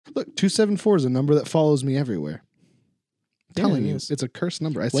Look, 274 is a number that follows me everywhere. Yeah, Telling it you, is. it's a cursed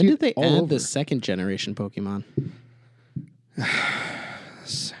number. When did they add the second generation Pokemon?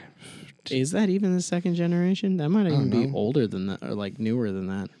 Is that even the second generation? That might even be older than that, or like newer than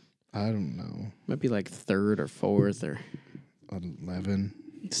that. I don't know. Might be like third or fourth or 11.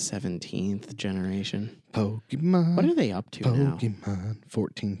 17th generation. Pokemon. What are they up to now? Pokemon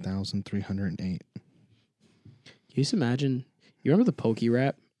 14,308. Can you just imagine? You remember the Poke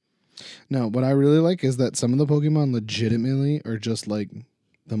Rap? No, what I really like is that some of the Pokemon legitimately are just like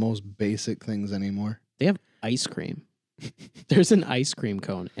the most basic things anymore. They have ice cream. There's an ice cream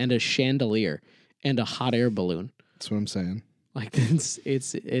cone and a chandelier and a hot air balloon. That's what I'm saying. Like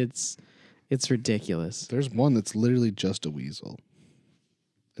it's ridiculous. There's one that's literally just a weasel.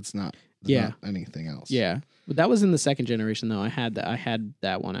 It's not. Not anything else. Yeah, but that was in the second generation though. I had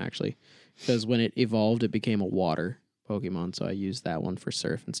that one actually because when it evolved, it became a water Pokemon. So I used that one for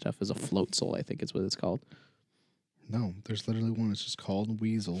surf and stuff as a float soul. I think is what it's called. No, there's literally one. It's just called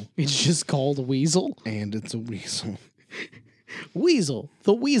Weasel. It's just called Weasel, and it's a weasel. Weasel,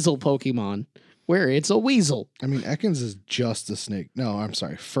 the weasel Pokemon, where it's a weasel. I mean, Ekans is just a snake. No, I'm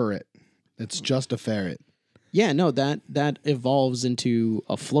sorry, ferret. It's just a ferret. Yeah, no, that evolves into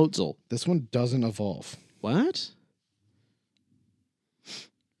a Floatzel. This one doesn't evolve. What?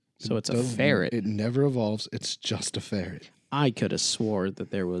 So it's a ferret. It never evolves. It's just a ferret. I could have swore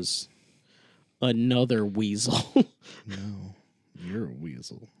that there was another weasel. No, you're a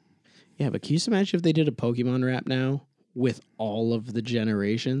weasel. Yeah, but can you just imagine if they did a Pokemon rap now with all of the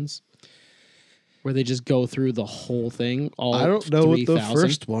generations? Where they just go through the whole thing. I don't know 3, what the 000.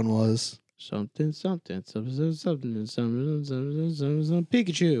 first one was. Something, Pikachu.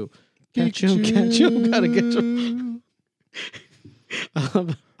 Catch him, gotta get him.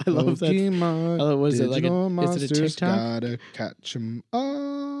 I love Pokemon, that. Was it like is it a TikTok? Gotta catch 'em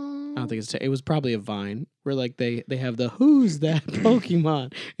all. I don't think it was probably a Vine where like they have the who's that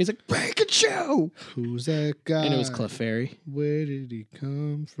Pokemon? He's like Pikachu. Who's that guy? And it was Clefairy. Where did he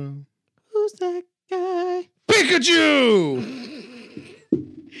come from? Who's that guy? Pikachu.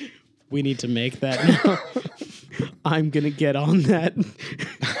 We need to make that now. I'm gonna get on that.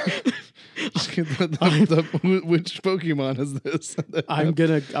 Which Pokemon is this? I'm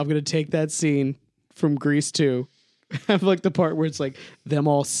gonna take that scene from Grease 2. Have like the part where it's like them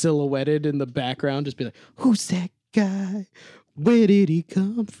all silhouetted in the background, just be like, who's that guy? Where did he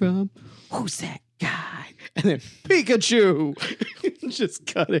come from? Who's that guy? And then Pikachu. Just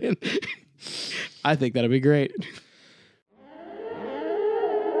cut in. I think that'd be great.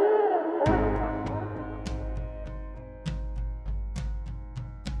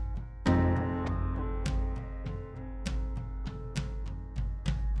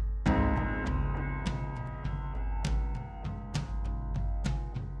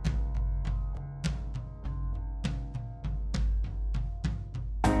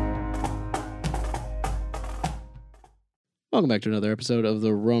 Welcome back to another episode of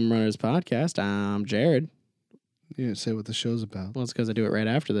the Rum Runners Podcast. I'm Jared. You didn't say what the show's about. Well, it's because I do it right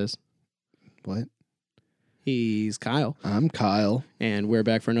after this. What? He's Kyle. I'm Kyle. And we're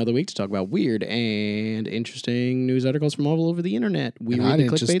back for another week to talk about weird and interesting news articles from all over the internet. We read the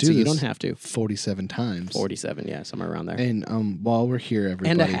clickbait so you don't have to. 47 times. 47, yeah, somewhere around there. And while we're here, everybody.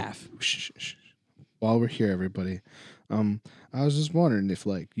 And a half. While we're here, everybody. I was just wondering if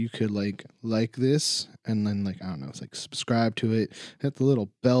you could like this and then I don't know, it's subscribe to it, hit the little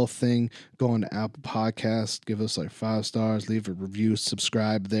bell thing, go on to Apple Podcasts, give us 5 stars, leave a review,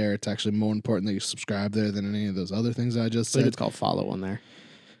 subscribe there. It's actually more important that you subscribe there than any of those other things I just said. It's called follow on there.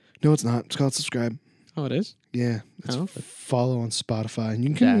 No, it's not. It's called subscribe. Oh, it is? Yeah. It's okay. Follow on Spotify. And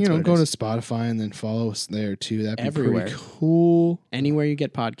you can, go to Spotify and then follow us there too. That'd be everywhere. Pretty cool. Anywhere you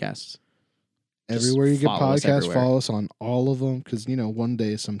get podcasts. Everywhere you get podcasts, follow us on all of them. Because, one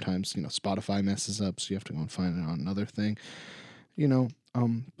day sometimes, Spotify messes up. So you have to go and find it on another thing.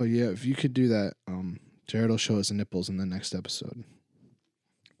 But yeah, if you could do that, Jared will show us the nipples in the next episode.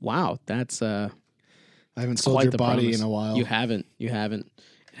 Wow. That's, I haven't sold your body promise. In a while. You haven't. It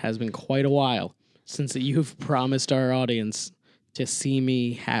has been quite a while since you've promised our audience to see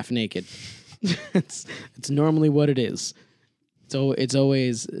me half naked. It's normally what it is. So it's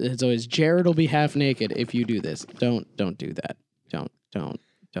always Jared will be half naked if you do this. Don't do that. Don't.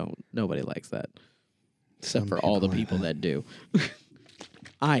 Nobody likes that. Except for all the people that do.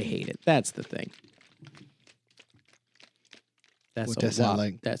 I hate it. That's the thing. What does that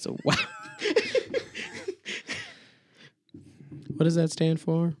like? That's a wow. What does that stand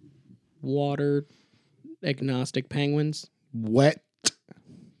for? Water agnostic penguins? Wet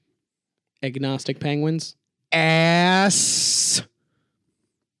agnostic penguins? Ass.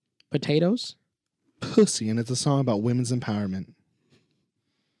 Potatoes? Pussy, and it's a song about women's empowerment.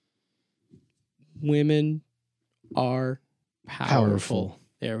 Women are powerful.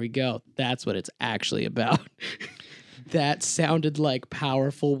 There we go. That's what it's actually about. That sounded like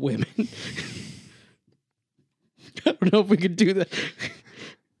powerful women. I don't know if we could do that.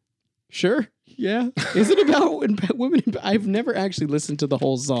 Sure. Yeah. Is it about women? I've never actually listened to the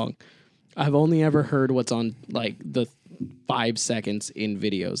whole song. I've only ever heard what's on like the 5 seconds in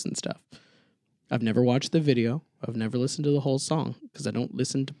videos and stuff. I've never watched the video. I've never listened to the whole song because I don't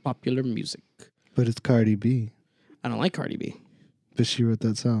listen to popular music. But it's Cardi B. I don't like Cardi B. But she wrote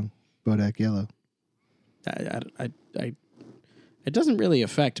that song, Bodak Yellow. It doesn't really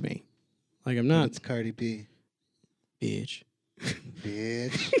affect me. Like I'm not. It's Cardi B. Bitch.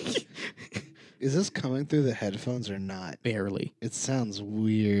 Bitch. Is this coming through the headphones or not? Barely. It sounds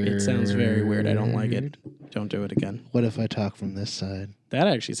weird. It sounds very weird. I don't like it. Don't do it again. What if I talk from this side? That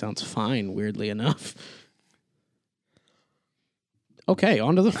actually sounds fine, weirdly enough. Okay,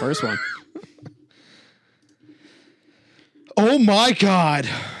 on to the first one. Oh my God.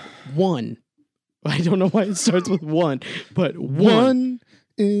 1. I don't know why it starts with 1, but 1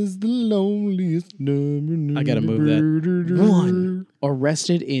 is the loneliest number. I gotta move that. 1.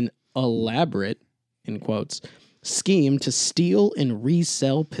 Arrested in elaborate, in quotes, scheme to steal and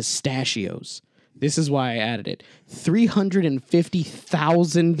resell pistachios. This is why I added it.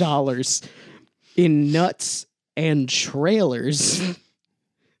 $350,000 in nuts and trailers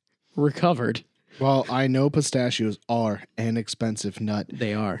recovered. Well, I know pistachios are an expensive nut.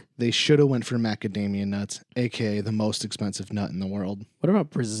 They are. They should have went for macadamia nuts, aka the most expensive nut in the world. What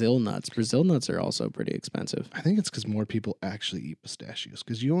about Brazil nuts? Brazil nuts are also pretty expensive. I think it's because more people actually eat pistachios.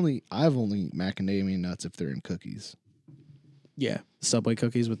 Because I've only eaten macadamia nuts if they're in cookies. Yeah, Subway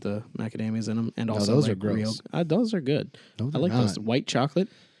cookies with the macadamias in them, and also those like are gross. Those are good. No, I like those. White chocolate.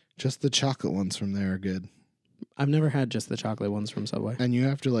 Just the chocolate ones from there are good. I've never had just the chocolate ones from Subway. And you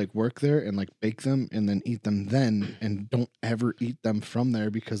have to like work there and like bake them and then eat them then, and don't ever eat them from there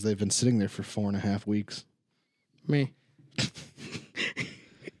because they've been sitting there for 4.5 weeks. Me.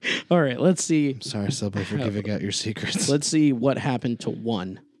 All right, let's see. I'm sorry, Subway, for giving out your secrets. Let's see what happened to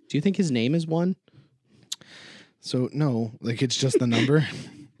 1. Do you think his name is 1? So no, like it's just the number.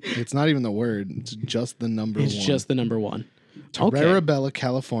 It's not even the word. It's just the number. It's 1. just the number 1. Terrabella,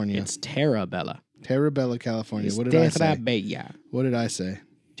 California. It's Terrabella. Terrabella, California. It's What did I say? Terrabella. What did I say?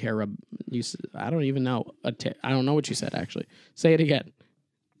 I don't even know. I don't know what you said, actually. Say it again.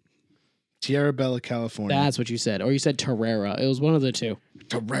 Terrabella, California. That's what you said. Or you said Terrera. It was one of the two.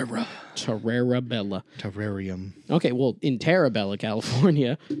 Terrarabella. Terrarium. Okay, well, in Terrabella,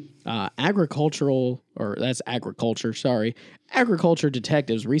 California, agriculture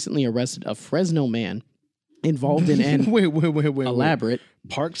detectives recently arrested a Fresno man involved in an wait. elaborate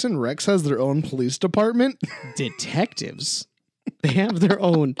Parks and Recs has their own police department? detectives. They have their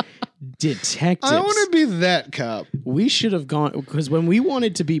own detectives. I want to be that cop. We should have gone, because when we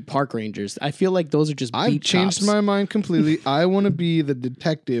wanted to be park rangers, I feel like those are just I've beat changed cops. my mind completely. I want to be the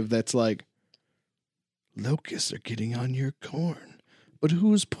detective that's like, locusts are getting on your corn, but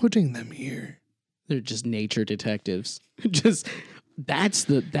who's putting them here? They're just nature detectives. That's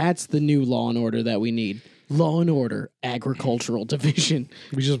the new Law and Order that we need. Law and Order Agricultural Division.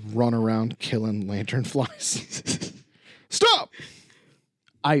 We just run around killing lanternflies. Stop!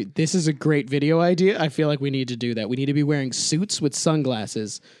 This is a great video idea. I feel like we need to do that. We need to be wearing suits with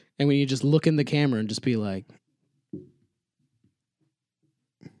sunglasses, and we need to just look in the camera and just be like,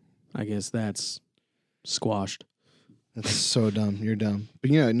 I guess that's squashed. That's so dumb. You're dumb.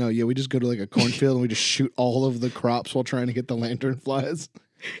 But we just go to like a cornfield and we just shoot all of the crops while trying to get the lanternflies.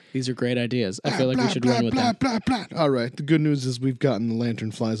 These are great ideas. I feel like we should run with them. All right. The good news is we've gotten the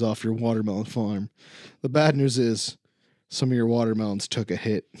lanternflies off your watermelon farm. The bad news is some of your watermelons took a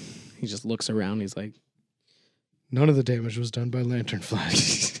hit. He just looks around. He's like, none of the damage was done by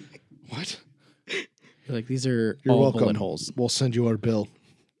lanternflies. What? You're like, these are You're all welcome. bullet holes. We'll send you our bill.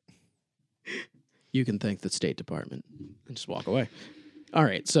 You can thank the State Department and just walk away. All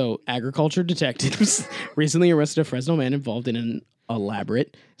right. So agriculture detectives recently arrested a Fresno man involved in an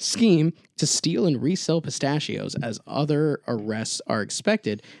elaborate scheme to steal and resell pistachios, as other arrests are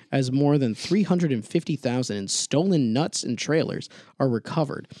expected, as more than 350,000 in stolen nuts and trailers are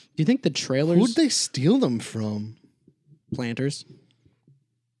recovered. Do you think the trailers... Who'd they steal them from? Planters.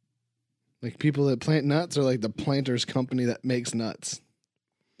 Like people that plant nuts, or like the planters company that makes nuts?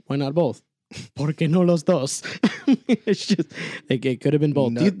 Why not both? ¿Por qué no los dos? It's just it could have been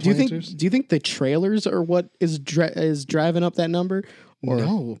both. Do you think the trailers are what is driving up that number, Or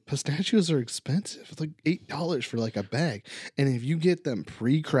No, pistachios are expensive. It's like $8 for like a bag. And if you get them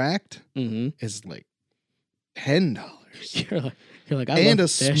pre-cracked, it's like $10. You're like, I And love a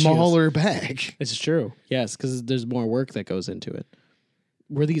pistachios. smaller bag. It's true. Yes, because there's more work that goes into it.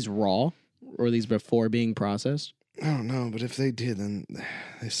 Were these raw? Or were these before being processed? I don't know, but if they did, then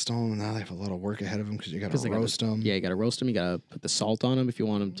they stole them. Now they have a lot of work ahead of them because you got to roast them. Yeah, you got to roast them. You got to put the salt on them if you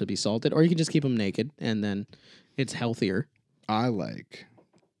want them to be salted. Or you can just keep them naked, and then it's healthier. I like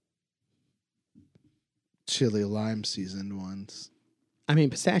chili lime seasoned ones. I mean,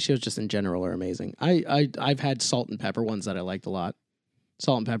 pistachios just in general are amazing. I've had salt and pepper ones that I liked a lot.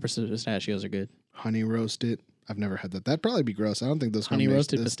 Salt and pepper pistachios are good. Honey roasted. I've never had that. That'd probably be gross. I don't think those Honey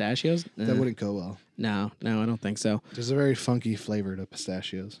roasted pistachios? That wouldn't go well. No, I don't think so. There's a very funky flavor to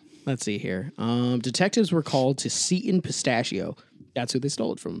pistachios. Let's see here. Detectives were called to Seton Pistachio. That's who they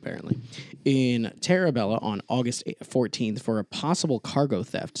stole it from, apparently. In Terabella on August 14th for a possible cargo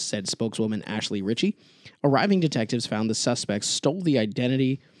theft, said spokeswoman Ashley Ritchie. Arriving detectives found the suspects stole the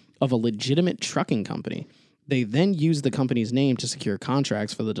identity of a legitimate trucking company. They then used the company's name to secure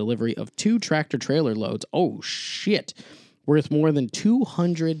contracts for the delivery of 2 tractor-trailer loads. Oh, shit. Worth more than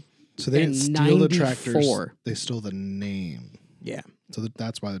 $294. So they didn't steal the tractors. They stole the name. Yeah. So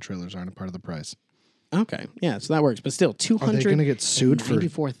that's why the trailers aren't a part of the price. Okay. Yeah, so that works. But still, $294,000 Are they going to get sued for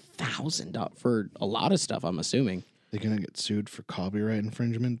for a lot of stuff, I'm assuming. They're going to get sued for copyright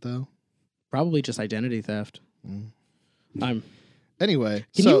infringement, though? Probably just identity theft. Anyway,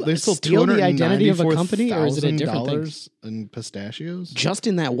 Can so you they stole steal the identity of a company, or is it a different thing? $294,000 in pistachios? Just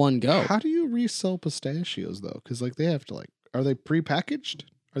in that one go. How do you resell pistachios, though? Because like they have to are they prepackaged?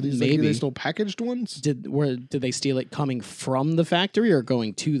 Are these Maybe. they still packaged ones? Did they steal it coming from the factory or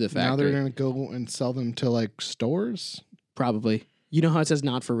going to the factory? Now they're going to go and sell them to like stores? Probably. You know how it says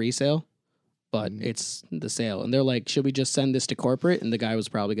not for resale? But it's the sale. And they're like, should we just send this to corporate? And the guy was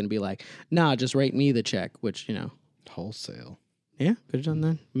probably going to be like, nah, just write me the check, which, Wholesale. Yeah, could have done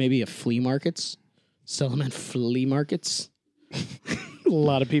that. Maybe at flea markets. Sell them at flea markets. A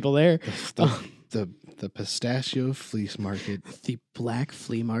lot of people there. The pistachio fleece market. The black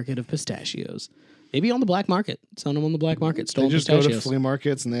flea market of pistachios. Maybe on the black market. Sell them on the black market. They Stolen just pistachios. go to flea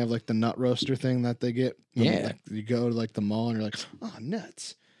markets and they have like the nut roaster thing that they get. Yeah. Like, you go to like the mall and you're like, oh,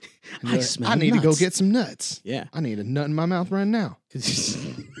 nuts. I smell I need to go nuts. get some nuts. Yeah. I need a nut in my mouth right now.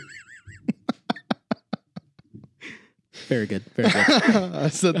 Very good. Very good. I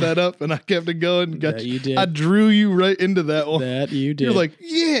set that up and I kept it going. That you did. I drew you right into that one. That you did. You're like,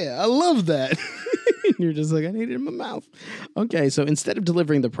 yeah, I love that. You're just like, I need it in my mouth. Okay, so instead of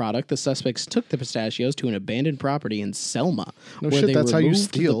delivering the product, the suspects took the pistachios to an abandoned property in Selma, where shit, they that's how you removed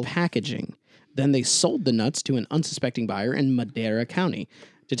steal. the packaging. Then they sold the nuts to an unsuspecting buyer in Madera County.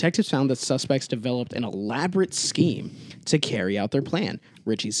 Detectives found that suspects developed an elaborate scheme to carry out their plan.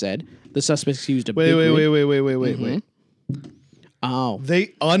 Ritchie said the suspects used a Wait. Oh, They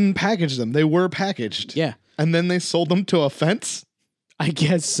unpackaged them. They were packaged. yeah. And then they sold them to a fence? I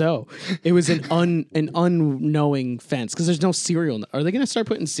guess so. It was an unknowing fence because there's no serial. Are they going to start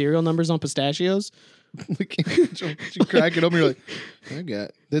putting serial numbers on pistachios? You crack it open, you're like,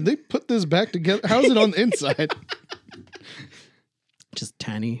 did they put this back together? How's it on the inside? Just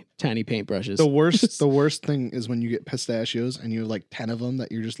tiny paintbrushes. The worst thing is when you get pistachios and you have like 10 of them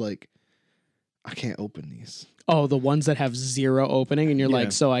that you're just like, I can't open these. Oh, the ones that have zero opening, and you're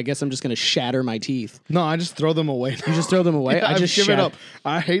like, so I guess I'm just going to shatter my teeth. No, I just throw them away. You just throw them away? Yeah, I just give it up.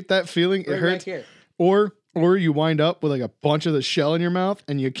 I hate that feeling. It hurts. Or you wind up with like a bunch of the shell in your mouth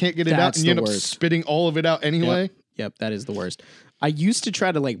and you can't get it out That's and you the end up worst. spitting all of it out anyway. Yep, that is the worst. I used to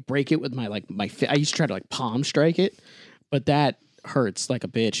try to like break it with my I used to try to like palm strike it, but that hurts like a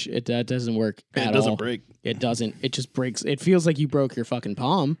bitch. That doesn't work at all. It doesn't break. It doesn't. It just breaks. It feels like you broke your fucking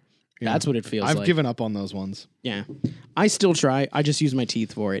palm. Yeah. That's what it feels like. I've given up on those ones. Yeah. I still try. I just use my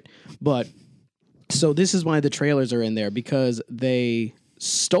teeth for it. But so this is why the trailers are in there, because they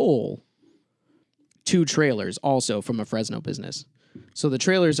stole 2 trailers also from a Fresno business. So the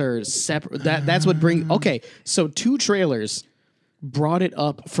trailers are separate. That's what okay. So 2 trailers brought it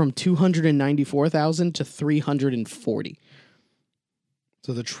up from 294,000 to 340.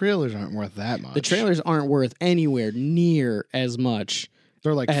 So the trailers aren't worth that much. The trailers aren't worth anywhere near as much.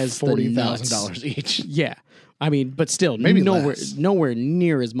 They're like as the $40,000 each. Yeah. I mean, but still, Maybe nowhere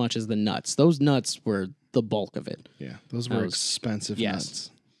near as much as the nuts. Those nuts were the bulk of it. Yeah, those were expensive nuts.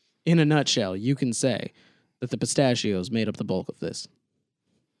 In a nutshell, you can say that the pistachios made up the bulk of this.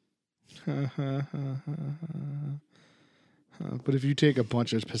 But if you take a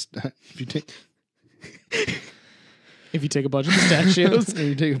bunch of if you take a bunch of pistachios, and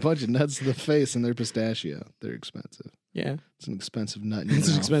you take a bunch of nuts to the face and they're pistachio, they're expensive. Yeah. It's an expensive nut in your It's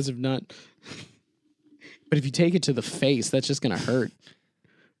an mouth. expensive nut. But if you take it to the face, that's just going to hurt.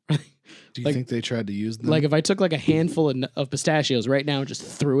 Do you like- think they tried to use them? Like if I took like a handful of pistachios right now and just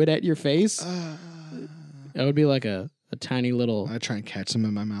threw it at your face, that would be like a tiny little... I try and catch them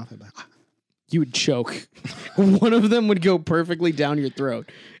in my mouth. I'd be like, You would choke. One of them would go perfectly down your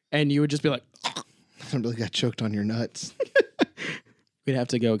throat. And you would just be like... I really got choked on your nuts. We'd have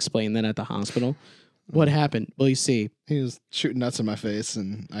to go explain that at the hospital. What happened? Well, you see, He was shooting nuts in my face,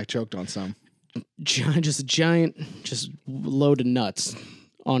 and I choked on some. just a giant, just load of nuts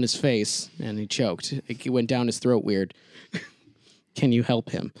on his face, and he choked. It went down his throat weird. Can you help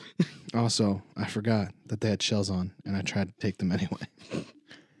him? Also, I forgot that they had shells on, and I tried to take them anyway.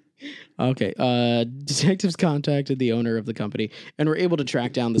 Okay. Detectives contacted the owner of the company and were able to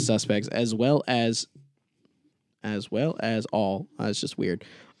track down the suspects as well as all. It's just weird.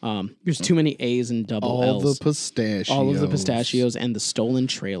 There's too many A's and double All L's. the pistachios. All of the pistachios and the stolen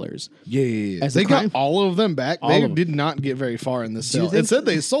trailers. Yeah. As They the crime- got all of them back. All They of them. did not get very far in this Do you sale. think- It said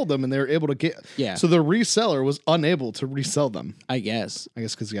they sold them, and they were able to get... Yeah. So the reseller was unable to resell them. I guess. I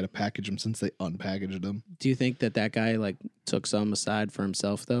guess because you got to package them since they unpackaged them. Do you think that guy like took some aside for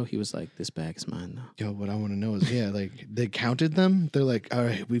himself though? He was like, "This bag is mine though." Yo, what I want to know is, like, they counted them. They're like, all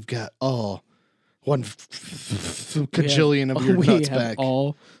right, we've got all one cajillion of your we nuts have back.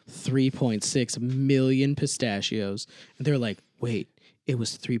 all 3.6 million pistachios, and they're like, "Wait, it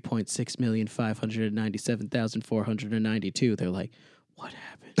was 3.6,597,492." They're like, "What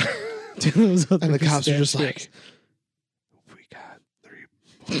happened to those other?" And the cops are just pistachios?" like, we got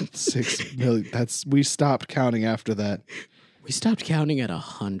 3.6 million. We stopped counting after that. "We stopped counting at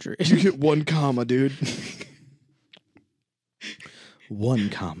 100." You get 1 comma, dude. 1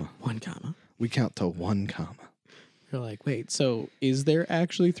 comma. 1 comma. We count to 1 comma. They're like, "Wait, so is there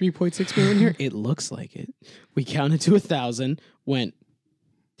actually 3.6 million here?" It looks like it. We counted to 1,000. Went.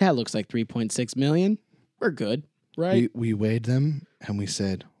 That looks like 3.6 million. We're good, right? We weighed them and we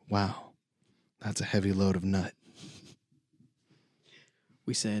said, wow, that's a heavy load of nut.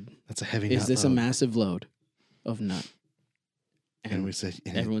 We said, That's a heavy nut "Is this load. a massive load of nut?" And we said,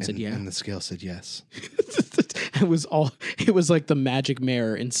 everyone said, yeah. And the scale said yes. It was like the magic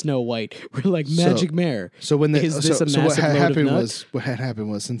mirror in Snow White. We're like, magic mirror. So when they, Is this a what massive had load of happened nuts? what had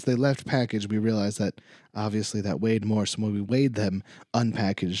happened was since they left package, we realized that obviously that weighed more. So when we weighed them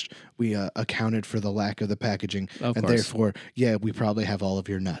unpackaged, we accounted for the lack of the packaging, Of and course. therefore, yeah, we probably have all of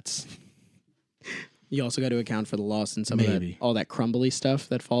your nuts. You also got to account for the loss in some Maybe. of all that crumbly stuff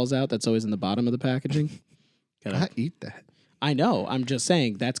that falls out. That's always in the bottom of the packaging. I eat that. I know. I'm just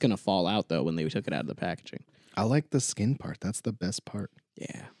saying that's gonna fall out though when they took it out of the packaging. I like the skin part. That's the best part.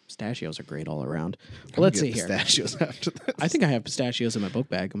 Yeah, pistachios are great all around. I'm Let's gonna see get here. pistachios after this. I think I have pistachios in my book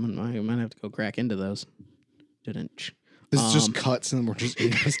bag. I might have to go crack into those. Didn't. This is just cuts, and we're just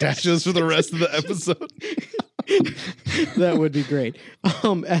eating pistachios for the rest of the episode. That would be great.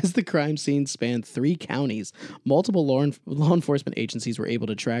 As the crime scene spanned 3 counties, multiple law enforcement agencies were able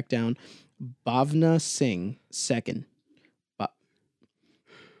to track down Bhavna Singh II.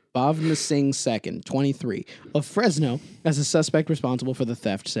 Bhavna Singh II, 23, of Fresno, as a suspect responsible for the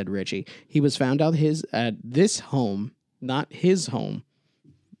theft, said Ritchie. He was found out at this home, not his home,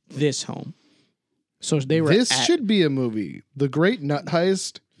 this home. So they were This at, should be a movie. The Great Nut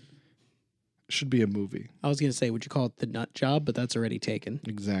Heist should be a movie. I was going to say, would you call it the nut job? But that's already taken.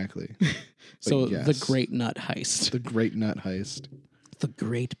 Exactly. So yes. the Great Nut Heist. The Great Nut Heist. The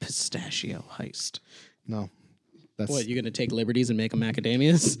Great Pistachio Heist. No. That's What, you going to take liberties and make them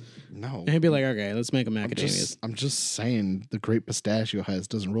macadamias? no. And he'd be like, okay, let's make them macadamias. I'm just saying the Great Pistachio Heist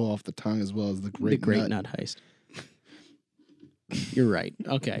doesn't roll off the tongue as well as the Great, The Great Nut Heist. You're right.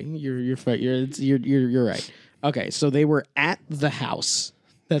 Okay, you're right. Okay, so they were at the house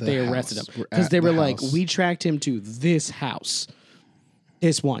that The they arrested house. him We're because at they the were like, house. we tracked him to this house,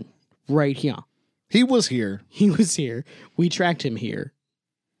 this one right here. He was here. He was here. We tracked him here.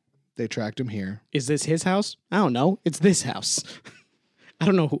 They tracked him here. Is this his house? I don't know. It's this house. I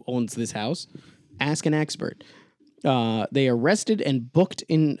don't know who owns this house. Ask an expert. They arrested and booked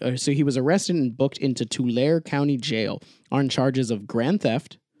in. So he was arrested and booked into Tulare County Jail on charges of grand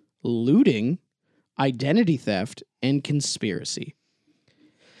theft, looting, identity theft, and conspiracy.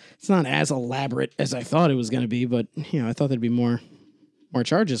 It's not as elaborate as I thought it was going to be, but I thought there'd be more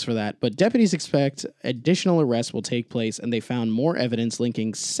charges for that. But deputies expect additional arrests will take place, and they found more evidence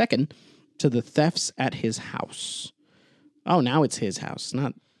linking Second to the thefts at his house. Oh, now it's his house,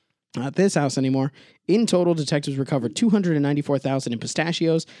 not this house anymore. In total, detectives recovered $294,000 in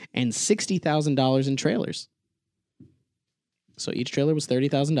pistachios and $60,000 in trailers. So each trailer was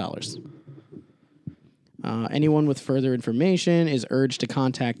 $30,000. Anyone with further information is urged to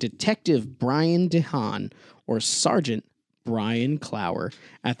contact Detective Brian DeHaan or Sergeant Brian Clower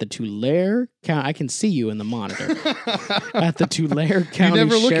at the Tulare County. I can see you in the monitor. At the Tulare County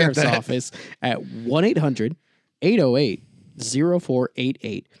never look at Sheriff's that. Office at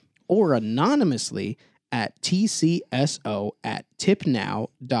 1-800-808-0488 or anonymously at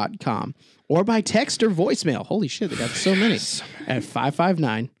tcso@tipnow.com or by text or voicemail. Holy shit, they got so many. At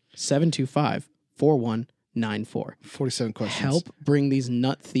 559-725-4194. 47 questions. Help bring these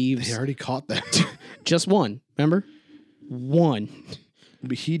nut thieves. They already caught that. Just one, remember? One.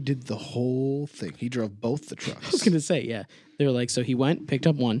 But he did the whole thing. He drove both the trucks. I was going to say, yeah. They were like, so he went, picked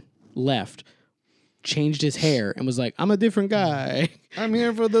up one, left, changed his hair, and was like, I'm a different guy. I'm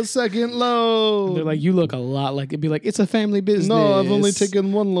here for the second load. And they're like, you look a lot like, it'd be like, it's a family business. No, I've only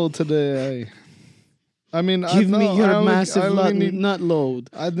taken one load today. I mean, Give me your massive need, nut load.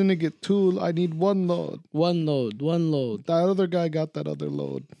 I didn't get two. I need one load. One load. That other guy got that other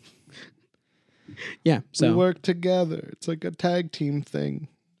load. Yeah, so. We work together. It's like a tag team thing.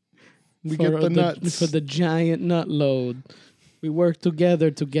 We get the nuts. For the giant nut load. We work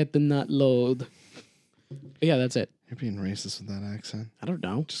together to get the nut load. But yeah, that's it. You're being racist with that accent. I don't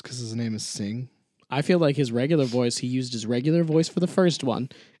know. Just because his name is Singh. I feel like his regular voice, he used his regular voice for the first one,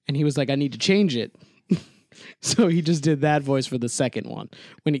 and he was like, I need to change it. So he just did that voice for the second one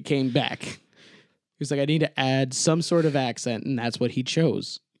when he came back. He was like, I need to add some sort of accent, and that's what he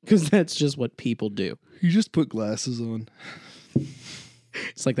chose. Because that's just what people do. You just put glasses on.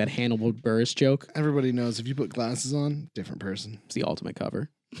 It's like that Hannibal Buress joke. Everybody knows if you put glasses on, different person. It's the ultimate cover.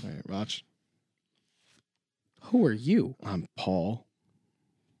 All right, watch. Who are you? I'm Paul.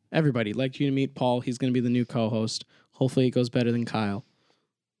 Everybody, like you to meet Paul. He's going to be the new co-host. Hopefully it goes better than Kyle.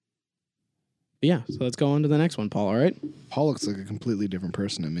 But yeah, so let's go on to the next one, Paul, all right? Paul looks like a completely different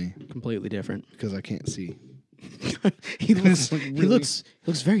person to me Completely different. because I can't see. he looks Like, he really-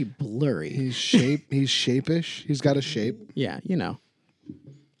 looks very blurry. He's shapish. He's got a shape. Yeah, you know.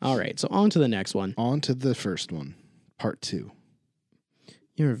 All right, so on to the next one. On to the first one, part 2.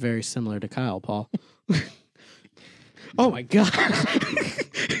 You're very similar to Kyle, Paul. Oh my god.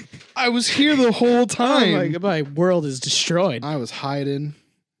 I was here the whole time. My world is destroyed. I was hiding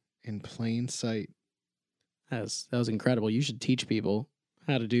in plain sight. That was incredible. You should teach people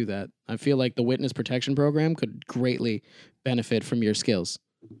how to do that. I feel like the witness protection program could greatly benefit from your skills.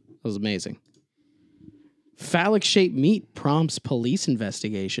 That was amazing. Phallic-shaped meat prompts police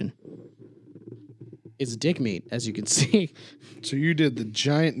investigation. It's dick meat, as you can see. So you did the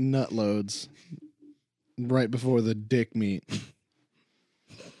giant nut loads right before the dick meat.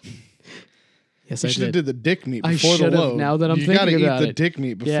 Yes, You I should have did. did the dick meat I before the should've, load. now that I'm you thinking gotta about eat the it. dick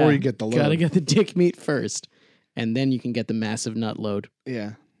meat before you get the load. Gotta get the dick meat first, and then you can get the massive nut load.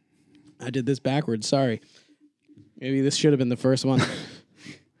 Yeah. I did this backwards. Sorry. Maybe this should have been the first one.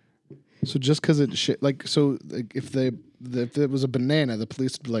 So just because if it was a banana, the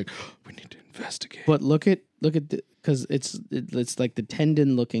police would be like, we need to investigate. But look at because it's like the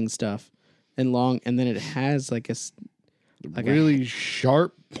tendon looking stuff and long, and then it has like a Really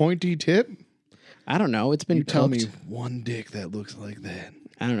sharp, pointy tip. I don't know. It's been You cooked. tell me one dick that looks like that.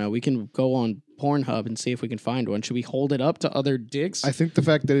 I don't know. We can go on Pornhub and see if we can find one. Should we hold it up to other dicks? I think the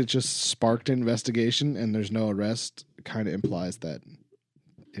fact that it just sparked an investigation and there's no arrest kind of implies that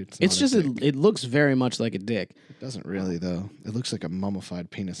it's it's not just a dick. it looks very much like a dick. It doesn't really though. It looks like a mummified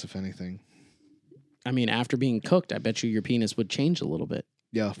penis, if anything. I mean, after being cooked, I bet you your penis would change a little bit.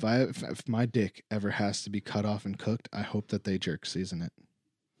 Yeah, if my dick ever has to be cut off and cooked, I hope that they jerk season it.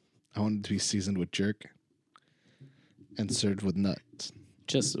 I want it to be seasoned with jerk and served with nuts.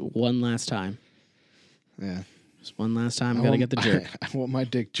 Just one last time. Yeah. Just one last time. I Gotta want- get the jerk. I want my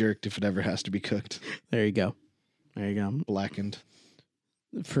dick jerked if it ever has to be cooked. There you go. There you go. Blackened.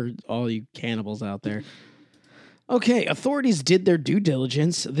 For all you cannibals out there. Okay, authorities did their due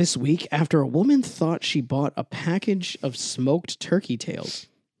diligence this week after a woman thought she bought a package of smoked turkey tails.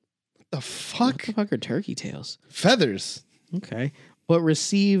 The What fuck? the fuck are turkey tails? Feathers. Okay. But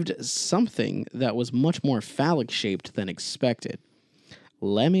received something that was much more phallic shaped than expected.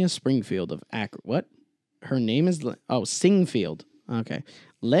 Lamia Springfield of Akron. What? Her name is Singfield. Okay.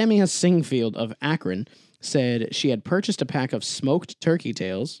 Lamia Singfield of Akron said she had purchased a pack of smoked turkey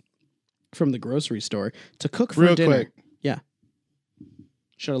tails from the grocery store to cook for Real dinner. quick. Yeah.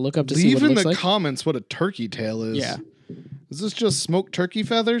 Should I look up to see Leave what it in looks the like? comments what a turkey tail is. Yeah. Is this just smoked turkey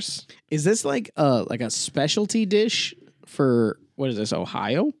feathers? Is this like a specialty dish for what is this,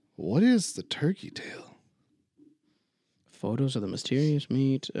 Ohio? What is the turkey tail? Photos of the mysterious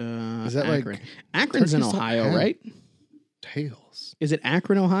meat. Is that Akron. like Akron's in turkeys don't Ohio, have right? tails? Is it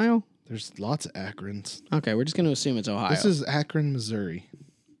Akron, Ohio? There's lots of Akrons. Okay, we're just going to assume it's Ohio. This is Akron, Missouri.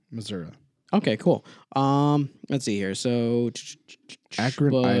 Okay, cool. Let's see here. So,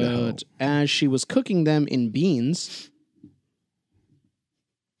 Akron, Idaho. As she was cooking them in beans,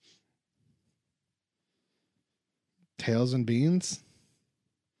 Tails and beans.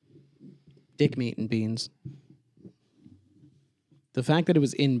 dick meat and beans. The fact that it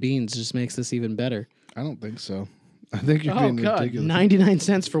was in beans just makes this even better. I don't think so. I think you're being ridiculous. 99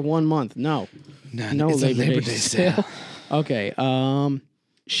 cents for 1 month. No It's a Labor Day sale. Okay.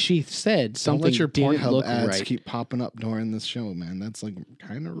 She said something. Don't let your didn't Pornhub look ads right. keep popping up during this show, man. That's like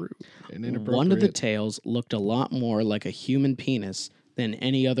kind of rude and inappropriate. One of the tails looked a lot more like a human penis than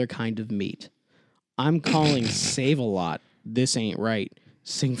any other kind of meat. I'm calling Save-A-Lot. This ain't right.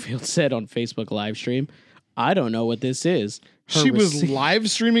 Singfield said on Facebook live stream. I don't know what this is. She was live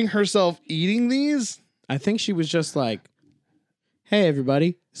streaming herself eating these? I think she was just like, hey,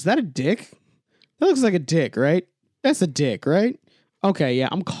 everybody, is that a dick? That looks like a dick, right? That's a dick, right? Okay, yeah,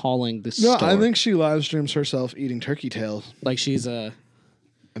 I'm calling this No, store. I think she live streams herself eating turkey tails. Like she's a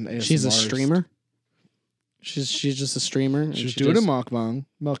She's a streamer. She's just a streamer. and She's she doing just- a mukbang.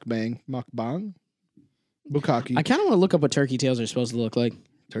 Bukkake. I kind of want to look up what turkey tails are supposed to look like.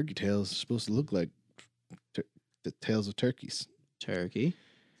 Turkey tails are supposed to look like the tails of turkeys. Turkey.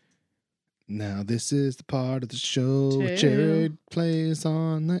 Now this is the part of the show Tail. Jared plays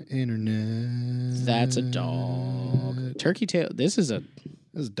on the internet. That's a dog. Turkey tail. This is a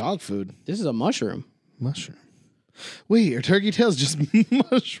dog food. mushroom. Mushroom. Wait, are turkey tails just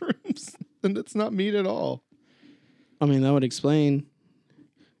mushrooms? And it's not meat at all. I mean, that would explain.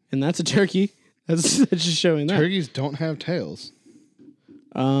 And that's a turkey. That's just showing that. Turkeys don't have tails.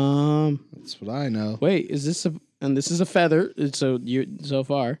 That's what I know. Wait, is this a? And this is a feather. So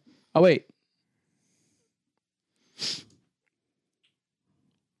far. Oh wait.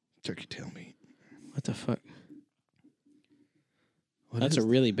 Turkey tail meat. What the fuck? What That's a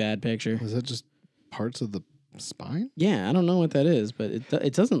really bad picture. Was that just parts of the spine? Yeah, I don't know what that is, but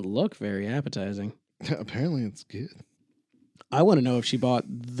it doesn't look very appetizing. Apparently it's good. I want to know if she bought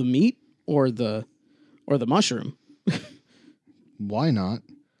the meat or the mushroom. Why not?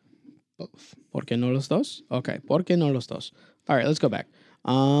 Both. ¿Por qué no los dos? Okay, ¿por qué no los dos? All right, let's go back.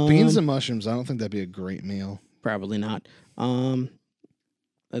 Beans and mushrooms, I don't think that'd be a great meal. Probably not.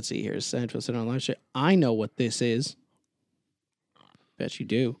 Let's see here. Central sit on live shit. I know what this is. Bet you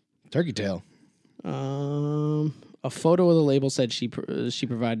do. Turkey tail. A photo of the label said she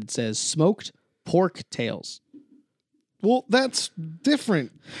provided says smoked pork tails. Well, that's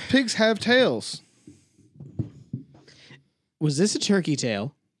different. Pigs have tails. Was this a turkey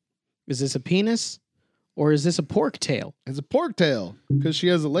tail? Is this a penis? Or is this a pork tail? It's a pork tail because she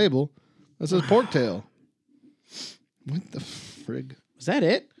has a label that says pork tail. What the frig? Was that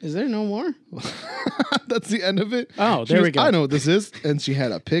it? Is there no more? That's the end of it. Oh, She there goes, we go. I know what this is. And she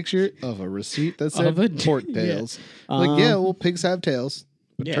had a picture of a receipt that said Of a- pork yeah. tails. Well, pigs have tails,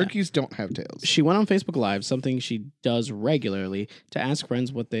 but Yeah. turkeys don't have tails. She went on Facebook Live, something she does regularly, to ask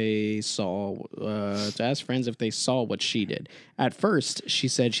friends what they saw, to ask friends if they saw what she did. At first, she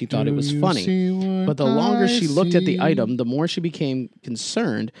said she thought it was funny, but the longer she looked at the item, the more she became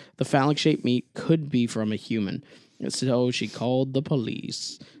concerned the phallic-shaped meat could be from a human. So she called the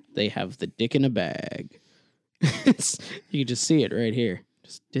police. They have the dick in a bag. You can just see it right here.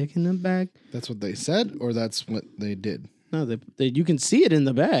 Just dick in a bag. That's what they said, or that's what they did? No, you can see it in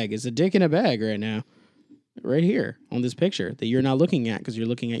the bag. It's a dick in a bag right now. Right here on this picture that you're not looking at because you're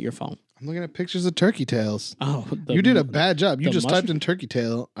looking at your phone. I'm looking at pictures of turkey tails. Oh, You did a bad job. You the just mushroom- typed in turkey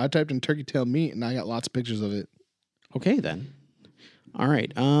tail. I typed in turkey tail meat, and I got lots of pictures of it. Okay, then. All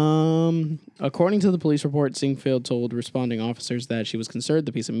right. According to the police report, Singfield told responding officers that she was concerned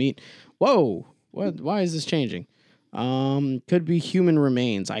the piece of meat. Whoa! What? Why is this changing? Could be human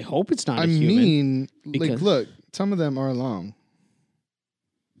remains. I hope it's not a human. mean, because- look, some of them are long.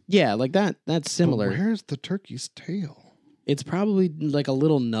 Yeah, like that. That's But similar. where's the turkey's tail? It's probably like a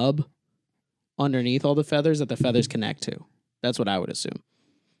little nub underneath all the feathers that the feathers connect to. That's what I would assume.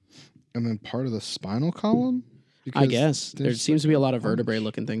 And then part of the spinal column? I Because guess there there's seems to like be a lot of bunch. vertebrae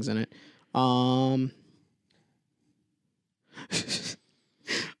looking things in it.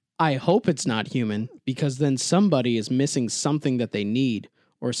 I hope it's not human because then somebody is missing something that they need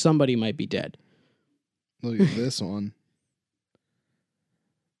or somebody might be dead. Look at this one.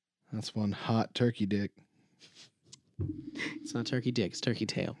 That's one hot turkey dick. It's not turkey dick, it's turkey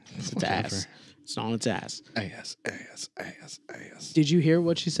tail. It's its Whatever. ass. It's on its ass. Ass. Did you hear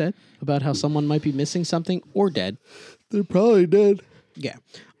what she said about how someone might be missing something or dead? They're probably dead. Yeah.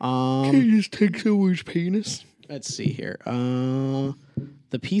 Can you just take someone's penis? Let's see here.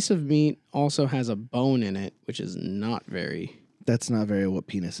 The piece of meat also has a bone in it, which is not very. That's not very what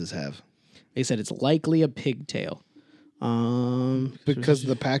penises have. They said it's likely a pigtail. Because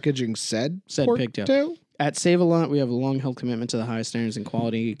the packaging said pork pigtail. tail? At Save-A-Lot, we have a long-held commitment to the highest standards in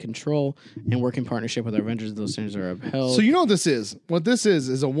quality control and work in partnership with our vendors. Those standards are upheld. So you know what this is? What this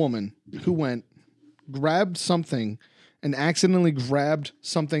is a woman who went, grabbed something, and accidentally grabbed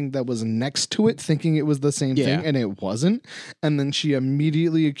something that was next to it, thinking it was the same thing, and it wasn't. And then she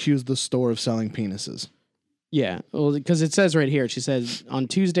immediately accused the store of selling penises. Yeah, well, because it says right here, she says, on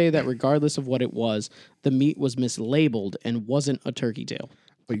Tuesday that regardless of what it was, the meat was mislabeled and wasn't a turkey tail.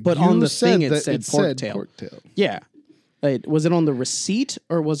 But on the thing, it said pork tail. Yeah. Was it on the receipt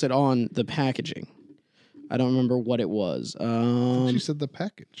or was it on the packaging? I don't remember what it was. She said the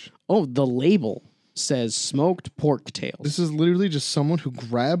package. Oh, the label says smoked pork tails. This is literally just someone who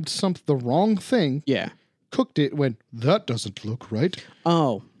grabbed the wrong thing, cooked it, went, that doesn't look right.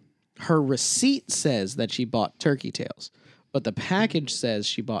 Oh, her receipt says that she bought turkey tails, but the package says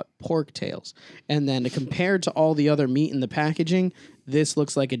she bought pork tails. And then compared to all the other meat in the packaging, this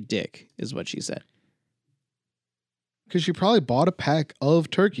looks like a dick, is what she said. Because she probably bought a pack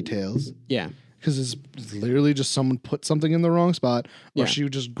of turkey tails. Yeah. Because it's literally just someone put something in the wrong spot, or she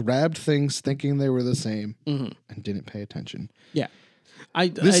just grabbed things thinking they were the same and didn't pay attention. Yeah.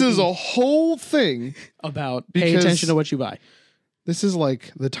 This is a whole thing about pay attention to what you buy. This is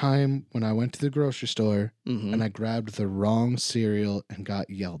like the time when I went to the grocery store and I grabbed the wrong cereal and got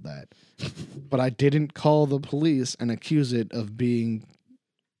yelled at. But I didn't call the police and accuse it of being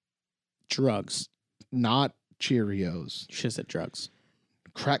drugs. Not Cheerios. She said drugs.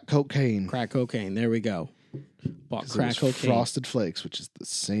 Crack cocaine. Crack cocaine. There we go. Bought crack cocaine. Frosted Flakes, which is the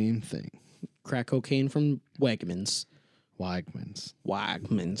same thing. Crack cocaine from Wegmans. Wegmans.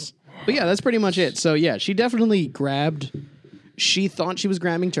 But yeah, that's pretty much it. So yeah, she definitely grabbed... She thought she was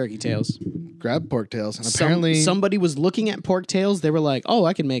grabbing turkey tails. Grabbed pork tails. And apparently... Somebody was looking at pork tails. They were like, oh,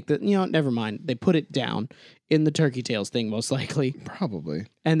 I can make that. You know, never mind. They put it down in the turkey tails thing, most likely. Probably.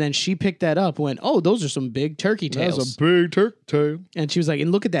 And then she picked that up and went, oh, those are some big turkey tails. That's a big turkey tail. And she was like,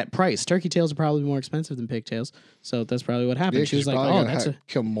 and look at that price. Turkey tails are probably more expensive than pigtails. So that's probably what happened. Yeah, she was like, oh, that's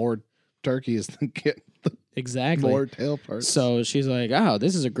kill more turkeys than get the exactly more tail parts. So she's like, oh,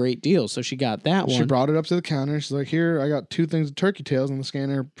 this is a great deal. So she got that one. She brought it up to the counter. She's like, here, I got 2 things of turkey tails. And the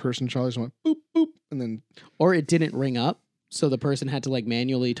scanner person, Charlie, just went boop, boop. And then. Or it didn't ring up. So the person had to like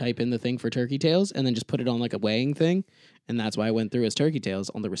manually type in the thing for turkey tails and then just put it on like a weighing thing. And that's why I went through as turkey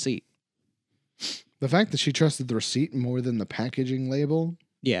tails on the receipt. The fact that she trusted the receipt more than the packaging label.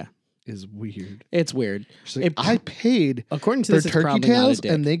 Yeah. Is weird. It's weird. She's like, I paid according to for this, it's turkey probably tails not a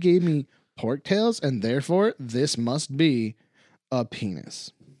dick. and they gave me pork tails, and therefore this must be a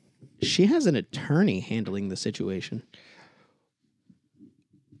penis. She has an attorney handling the situation.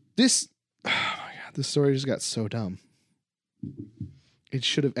 This story just got so dumb. It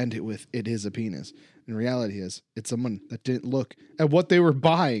should have ended with, it is a penis. In reality is, it's someone that didn't look at what they were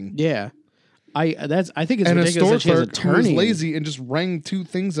buying. Yeah. I think it's and ridiculous a that she has store an clerk who was attorney. lazy and just rang 2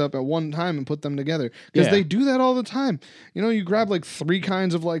 things up at one time and put them together. Because they do that all the time. You know, you grab like 3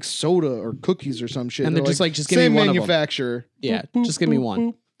 kinds of like soda or cookies or some shit. And they're just like, just give me same one of them. manufacturer. Yeah, Boop, just give me boop,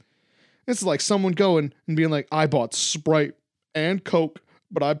 one. boop. It's like someone going and being like, I bought Sprite and Coke,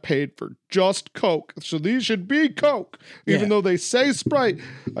 but I paid for just Coke. So these should be Coke. Even though they say Sprite,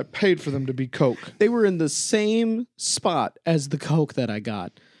 I paid for them to be Coke. They were in the same spot as the Coke that I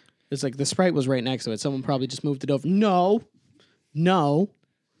got. It's like the Sprite was right next to it. Someone probably just moved it over. No.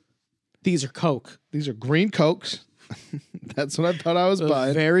 These are Coke. These are green Cokes. That's what I thought I was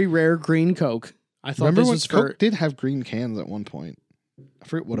buying. Very rare green Coke. I thought Remember this when was Coke for... did have green cans at one point? I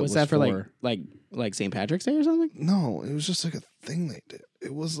forget what it was that for. for. Like St. Patrick's Day or something? No, it was just like a thing they did.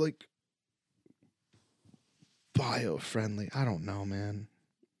 It was like bio-friendly. I don't know, man.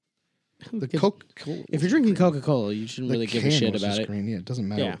 The Coca-Cola. If you're drinking Coca-Cola, you shouldn't really give a shit about it. Green. Yeah, it doesn't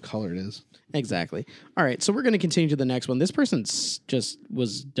matter what color it is. Exactly. All right, so we're going to continue to the next one. This person just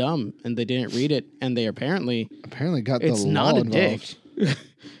was dumb, and they didn't read it, and they apparently got the it's law not a involved. dick.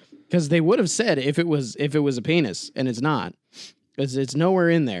 Because they would have said if it was a penis, and it's not. It's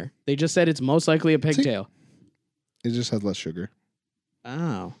nowhere in there. They just said it's most likely a pigtail. It just has less sugar.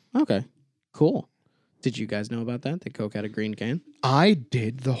 Oh, okay. Cool. Did you guys know about that? That Coke had a green can? I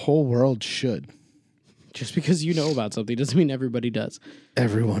did. The whole world should. Just because you know about something doesn't mean everybody does.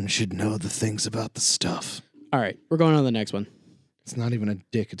 Everyone should know the things about the stuff. All right, we're going on to the next one. It's not even a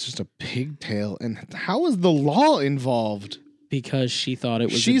dick. It's just a pigtail. And how is the law involved? Because she thought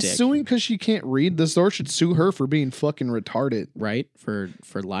it was a dick. She's suing because she can't read. The store should sue her for being fucking retarded. Right? For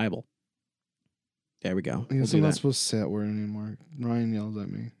libel. There we go. I guess I'm not supposed to say that word anymore. Ryan yelled at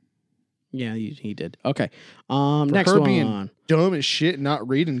me. Yeah, he did. Okay. For Next her one. being dumb as shit, not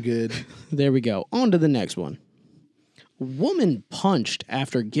reading good. There we go. On to the next one. Woman punched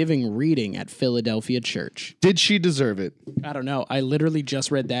after giving reading at Philadelphia church. Did she deserve it? I don't know. I literally just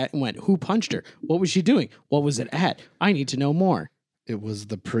read that and went, who punched her? What was she doing? What was it at? I need to know more. It was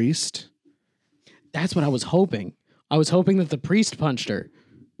the priest. That's what I was hoping. I was hoping that the priest punched her.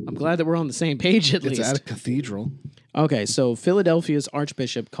 I'm glad that we're on the same page at least. It's at a cathedral. Okay, so Philadelphia's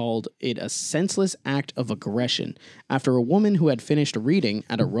archbishop called it a senseless act of aggression after a woman who had finished reading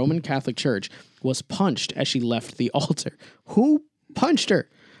at a Roman Catholic church was punched as she left the altar. Who punched her?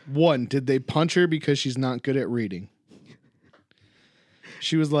 One, did they punch her because she's not good at reading?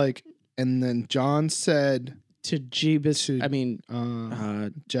 She was like, and then John said To Juices.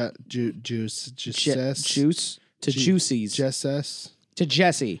 To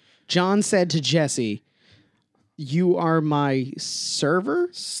Jesse. John said to Jesse, "You are my server?"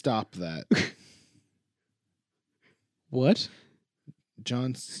 Stop that. What?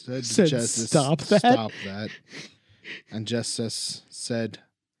 John said to Said, Jesse, "Stop that?" Stop that. And Jesse said,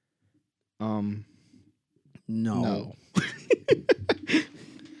 no.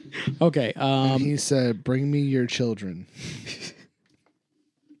 Okay. And he said, bring me your children.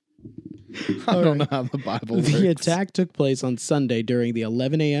 I don't know how the Bible works. The attack took place on Sunday during the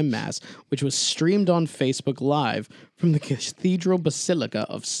 11 a.m. Mass, which was streamed on Facebook Live from the Cathedral Basilica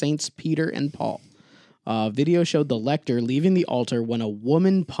of Saints Peter and Paul. Video showed the lector leaving the altar when a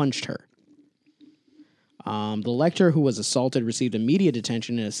woman punched her. The lector who was assaulted received immediate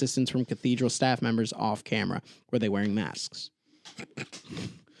attention and assistance from cathedral staff members off camera. Were they wearing masks?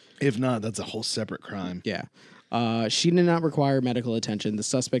 If not, that's a whole separate crime. Yeah. She did not require medical attention. The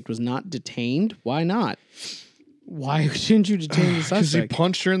suspect was not detained. Why not? Why shouldn't you detain the Because he suspect?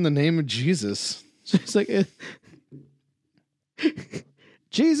 punched her in the name of Jesus. It's like,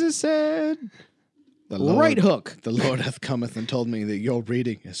 Jesus said, The Lord, right hook. The Lord hath cometh and told me that your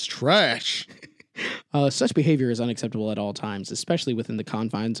reading is trash. Such behavior is unacceptable at all times, especially within the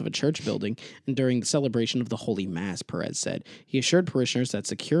confines of a church building and during the celebration of the Holy Mass, Perez said. He assured parishioners that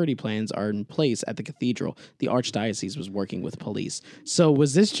security plans are in place at the cathedral. The archdiocese was working with police. So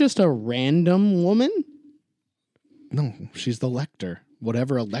was this just a random woman? No, she's the lector.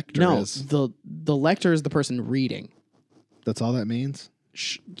 Whatever a lector is. No, the lector is the person reading. That's all that means?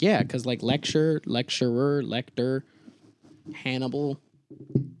 Yeah, because like lecture, lecturer, lector, Hannibal.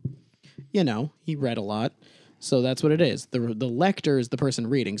 You know, he read a lot. So that's what it is. The lector is the person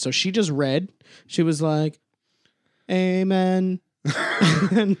reading. So she just read. She was like, amen.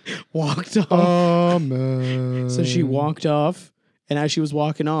 And walked off. Amen. So she walked off. And as she was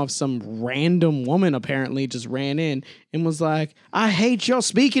walking off, some random woman apparently just ran in and was like, I hate your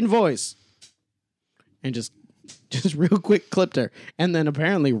speaking voice. And just real quick clipped her. And then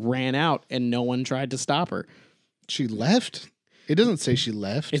apparently ran out and no one tried to stop her. She left? It doesn't say she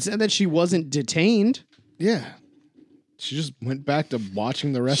left. It said that she wasn't detained. Yeah. She just went back to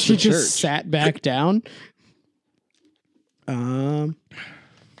watching the rest She of the church. just sat back down.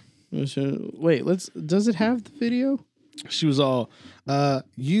 Wait, does it have the video? She was all,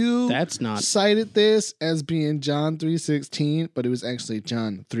 you That's not cited this as being John 3:16, but it was actually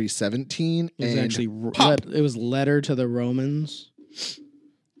John 3:17. It was and actually it was letter to the Romans,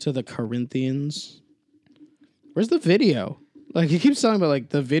 to the Corinthians. Where's the video? Like he keeps talking about like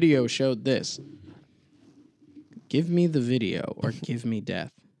the video showed this. Give me the video or give me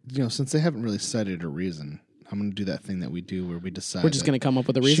death. You know, since they haven't really cited a reason, I'm going to do that thing that we do where we decide. We're just going to come up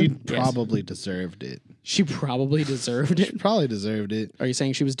with a reason. She probably deserved it. She probably deserved it. She probably deserved it. Are you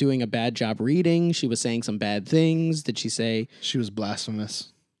saying she was doing a bad job reading? She was saying some bad things? Did she say? She was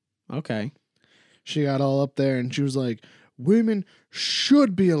blasphemous. Okay. She got all up there and she was like, women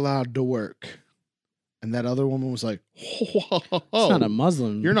should be allowed to work. And that other woman was like, whoa. It's not a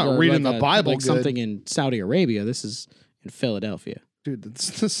Muslim. You're not or reading like the Bible like good. something in Saudi Arabia. This is in Philadelphia. Dude,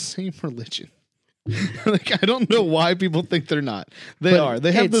 it's the same religion. Like, I don't know why people think they're not. They are.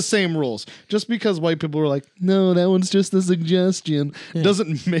 They have the same rules. Just because white people are like, no, that one's just a suggestion,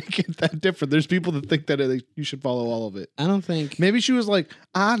 doesn't make it that different. There's people that think that you should follow all of it. I don't think. Maybe she was like,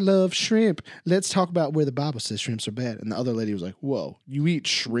 I love shrimp. Let's talk about where the Bible says shrimps are bad. And the other lady was like, whoa, you eat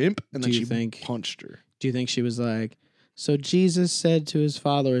shrimp? And then she punched her. Do you think she was like, so Jesus said to his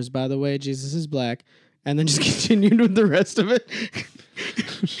followers, by the way, Jesus is black, and then just continued with the rest of it?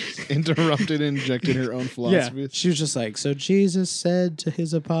 Interrupted and injected her own philosophy. Yeah. She was just like, so Jesus said to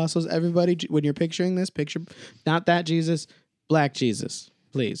his apostles, everybody, when you're picturing this, picture not that Jesus, black Jesus,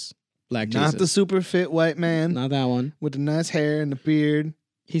 please. Black Jesus. Not the super fit white man. Not that one. With the nice hair and the beard.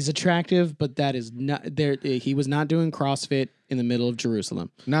 He's attractive, but that is not there. He was not doing CrossFit in the middle of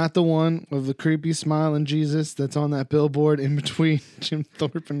Jerusalem. Not the one with the creepy smiling Jesus that's on that billboard in between Jim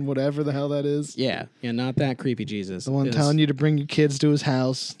Thorpe and whatever the hell that is. Yeah, not that creepy Jesus. The one telling you to bring your kids to his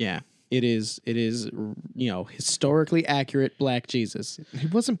house. Yeah, it is, historically accurate black Jesus. He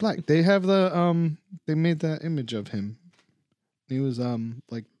wasn't black. They have they made that image of him. He was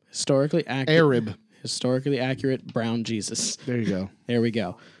like historically accurate Arab. Historically accurate brown Jesus. There you go. There we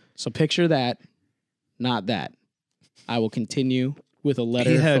go. So picture that, not that. I will continue with a letter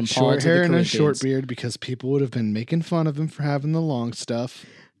He had from Paul short to the hair and a Corinthians. short beard because people would have been making fun of him for having the long stuff.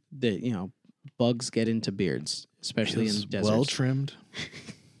 That bugs get into beards, especially in deserts. Well trimmed.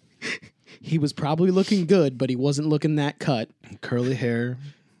 He was probably looking good, but he wasn't looking that cut. Curly hair.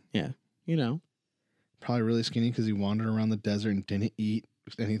 Yeah, Probably really skinny because he wandered around the desert and didn't eat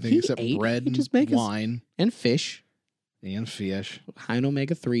anything He except ate. bread He'd just and make his- wine and fish, and fish. high in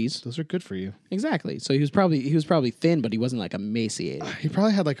omega-3s. Those are good for you. Exactly. So he was probably thin, but he wasn't like emaciated. He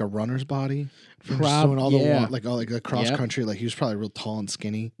probably had like a runner's body from just Prob- doing all yeah. the cross Yep. country. Like he was probably real tall and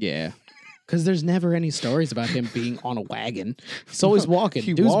skinny. Yeah. Because there's never any stories about him being on a wagon. He's always walking.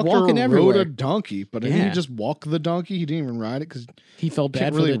 He Dude's walked walking or everywhere. rode a donkey, but didn't Yeah. he just walk the donkey? He didn't even ride it because He felt you bad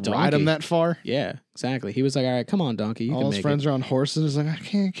can't for really the donkey. ride him that far. Yeah, exactly. He was like, all right, come on, donkey. You All can his make friends it. are on horses. He's like, I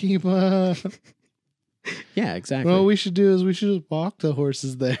can't keep up. Yeah, exactly. What we should do is we should just walk the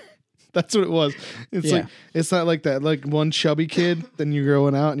horses there. That's what it was. It's Yeah. like it's not like that. Like one chubby kid, then you're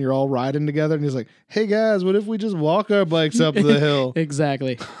going out and you're all riding together, and he's like, "Hey guys, what if we just walk our bikes up the hill?"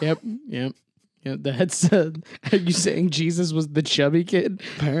 Exactly. Yep. Yeah, that's. Are you saying Jesus was the chubby kid?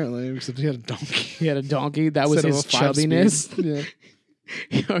 Apparently, except he had a donkey. He had a donkey. That was Instead of his a 5-speed. chubbiness.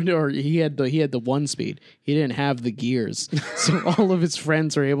 Yeah. Or he had the 1 speed. He didn't have the gears, so all of his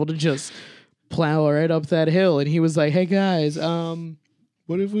friends were able to just plow right up that hill. And he was like, "Hey guys,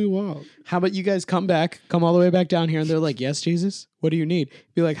 What if we walk? how about you guys come all the way back down here?" And they're like, "Yes, Jesus. What do you need?"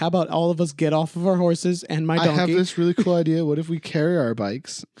 Be like, "How about all of us get off of our horses and my I have donkey?" this really cool idea. What if we carry our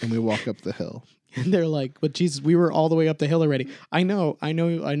bikes and we walk up the hill? And they're like, "But Jesus, we were all the way up the hill already." I know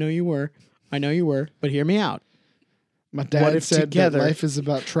you were, but hear me out. My What dad if said together- that life is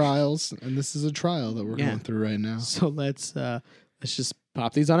about trials, and this is a trial that we're Yeah. going through right now. So let's just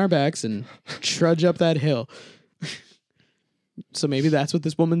pop these on our backs and trudge up that hill. So maybe that's what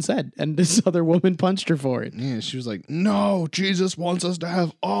this woman said, and this other woman punched her for it. Yeah, she was like, "No, Jesus wants us to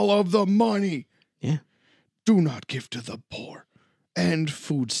have all of the money. Yeah. Do not give to the poor, and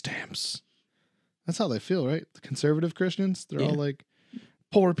food stamps." That's how they feel, right? The conservative Christians, they're all Yeah. like,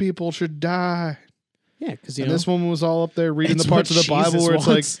 "Poor people should die." Yeah, because And this woman was all up there reading It's the parts of what the Bible Jesus where it's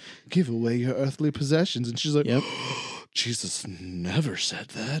wants. like, "Give away your earthly possessions," and she's like, Yep. "Jesus never said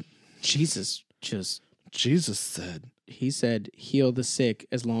that. Jesus just Jesus said." he said heal the sick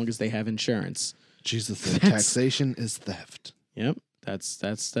as long as they have insurance. Jesus said That's- taxation is theft. Yep.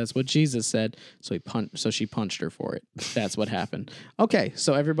 That's what Jesus said. So she punched her for it. That's what happened. Okay,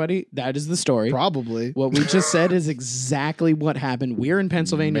 so everybody, that is the story. Probably. What we just said is exactly what happened. We're in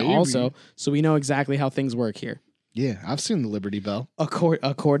Pennsylvania Maybe. also, so we know exactly how things work here. Yeah, I've seen the Liberty Bell.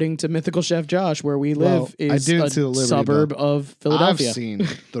 According to Mythical Chef Josh, where we Well, live I is didn't a see the Liberty suburb Bell. of Philadelphia. I've seen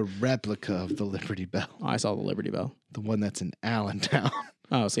the replica of the Liberty Bell, Oh, I saw the Liberty Bell. the one that's in Allentown.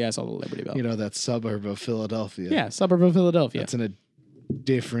 Oh, see, I saw the Liberty Bell. You know, that suburb of Philadelphia. Yeah, suburb of Philadelphia. That's in a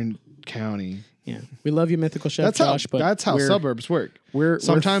different county. Yeah, we love you, Mythical Chef That's Josh, but that's how we're- suburbs work. We're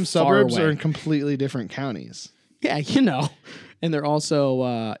Sometimes we're far suburbs away. are in completely different counties. Yeah, and they're also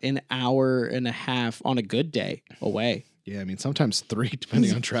an hour and a half on a good day away. Yeah, I mean sometimes 3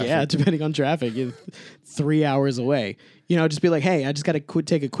 depending on traffic. Yeah, depending on traffic, you're 3 hours away. Just be like, hey, I just got to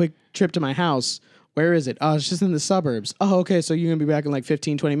take a quick trip to my house. Where is it? Oh, it's just in the suburbs. Oh, okay, so you're going to be back in like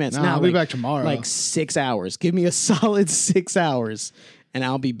 15, 20 minutes. Nah, Nah, I'll be back tomorrow. Like 6 hours. Give me a solid 6 hours, and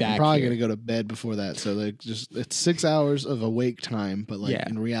I'll be back I'm probably here. gonna go to bed before that. So it's 6 hours of awake time, but like Yeah.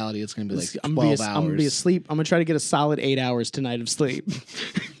 in reality it's gonna be like I'm 12 gonna hours. I'm gonna be asleep. I'm gonna try to get a solid 8 hours tonight of sleep.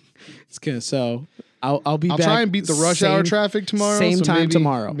 It's good. So I'll be I'll back. try and beat the rush hour same- traffic tomorrow. same so time maybe-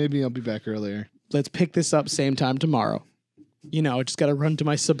 tomorrow. Maybe I'll be back earlier. Let's pick this up same time tomorrow. I just got to run to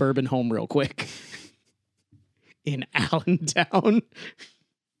my suburban home real quick in Allentown.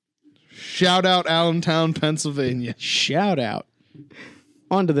 Shout out Allentown, Pennsylvania. Shout out.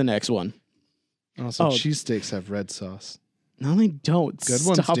 On to the next one. Also, Oh. cheesesteaks have red sauce. No, they don't. Good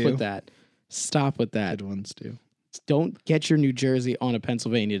ones Stop do. with that. Stop with that. Good ones do. Don't get your New Jersey on a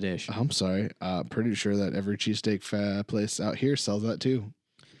Pennsylvania dish. I'm sorry. Pretty sure that every cheesesteak place out here sells that too.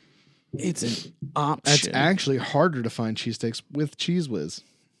 It's an It's option. actually harder to find cheesesteaks with Cheese Whiz.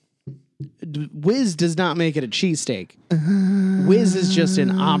 Whiz does not make it a cheesesteak. Whiz is just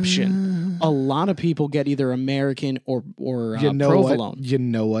an option. A lot of people get either American or provolone. You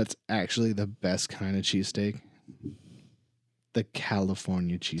know what's actually the best kind of cheesesteak? The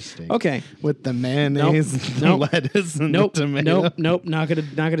California cheesesteak. Okay. With the mayonnaise, and the lettuce, and the tomato. Nope. Not gonna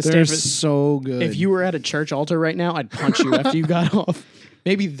They're stand for it. so good. If you were at a church altar right now, I'd punch you after you got off.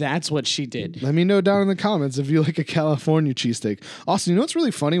 Maybe that's what she did. Let me know down in the comments if you like a California cheesesteak. Also, you know what's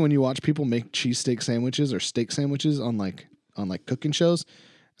really funny when you watch people make cheesesteak sandwiches or steak sandwiches on cooking shows,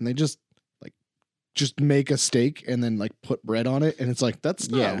 and they just make a steak and then put bread on it, and it's like that's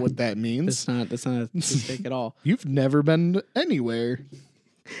not what that means. That's not a steak at all. You've never been anywhere.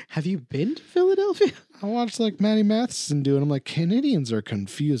 Have you been to Philadelphia? I watched Matty Matheson do it. I'm like, Canadians are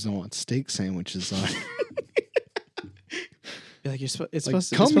confused on what steak sandwiches are. You're like, it's supposed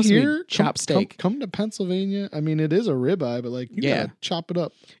to be chopped steak. Come to Pennsylvania. I mean, it is a ribeye, but you gotta chop it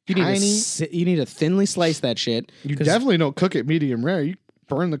up. You need to thinly slice that shit. You definitely don't cook it medium rare. You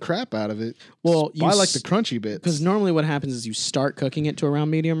burn the crap out of it. Well, I like the crunchy bits. Because normally what happens is you start cooking it to around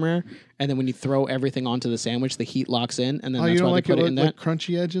medium rare, and then when you throw everything onto the sandwich, the heat locks in, and then that's why they put it in that.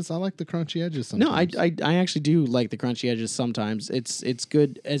 Crunchy edges? I like the crunchy edges sometimes. No, I actually do like the crunchy edges sometimes. It's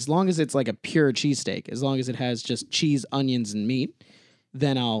good as long as it's like a pure cheesesteak. As long as it has just cheese, onions, and meat,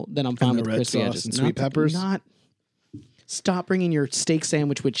 then I'm fine with the crispy edges. And sweet peppers. Stop bringing your steak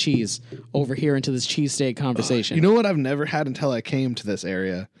sandwich with cheese over here into this cheesesteak conversation. You know what I've never had until I came to this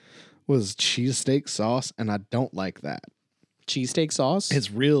area was cheesesteak sauce, and I don't like that. Cheesesteak sauce? It's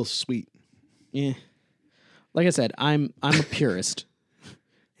real sweet. Yeah. Like I said, I'm a purist.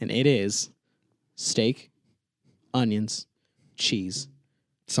 And it is steak, onions, cheese.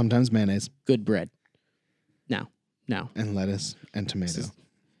 Sometimes mayonnaise. Good bread. No. And lettuce and tomato.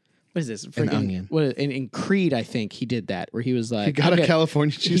 What is this? An onion. In Creed, I think he did that, where he was like, he got a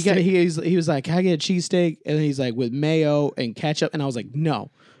California cheesesteak. He was like, can I get a cheesesteak? And then he's like, with mayo and ketchup. And I was like,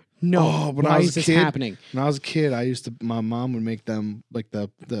 no. Why is this happening? When I was a kid, my mom would make them the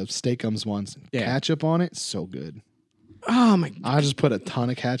steakums ones. Yeah. Ketchup on it, so good. Oh my! I just put a ton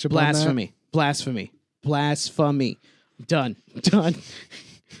of ketchup on that. Blasphemy. Done.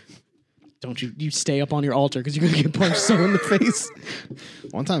 Don't you stay up on your altar because you're going to get punched so in the face.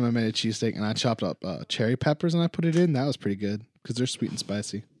 One time I made a cheesesteak and I chopped up cherry peppers and I put it in. That was pretty good because they're sweet and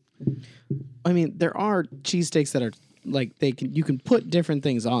spicy. I mean, there are cheesesteaks that are you can put different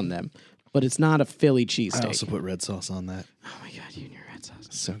things on them, but it's not a Philly cheesesteak. I also put red sauce on that. Oh my God, you and your red sauce.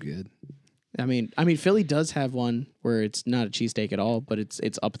 So good. I mean, Philly does have one where it's not a cheesesteak at all, but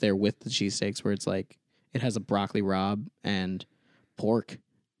it's up there with the cheesesteaks where it's it has a broccoli rabe and pork.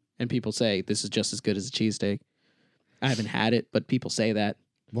 And people say this is just as good as a cheesesteak. I haven't had it, but people say that.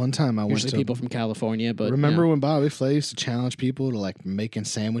 One time I went to people from California, but remember when Bobby Flay used to challenge people to making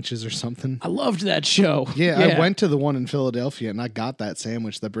sandwiches or something? I loved that show. Yeah, I went to the one in Philadelphia and I got that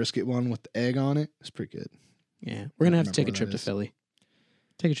sandwich, the brisket one with the egg on it. It's pretty good. Yeah, we're gonna have to take a trip to Philly.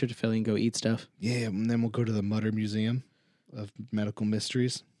 Take a trip to Philly and go eat stuff. Yeah, and then we'll go to the Mutter Museum of Medical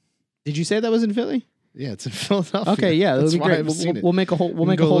Mysteries. Did you say that was in Philly? Yeah, it's in Philadelphia. Okay, yeah, that'll That's be why great. I've seen it. We'll make a whole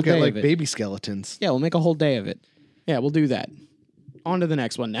look day at of it. baby skeletons. Yeah, we'll make a whole day of it. Yeah, we'll do that. On to the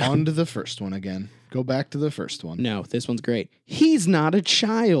next one now. On to the first one again. Go back to the first one. No, this one's great. He's not a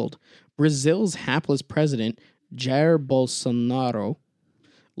child. Brazil's hapless president, Jair Bolsonaro,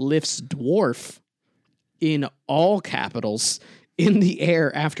 lifts dwarf in all capitals in the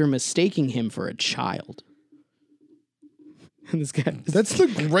air after mistaking him for a child. And this guy, that's the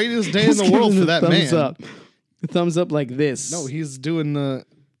greatest day in the world for that man. Up. Thumbs up like this. No, he's doing the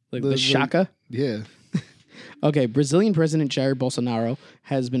shaka. Yeah. Okay, Brazilian President Jair Bolsonaro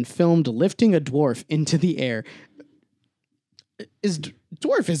has been filmed lifting a dwarf into the air.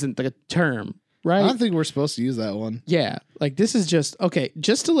 Dwarf isn't the term, right? I think we're supposed to use that one. Yeah, this is just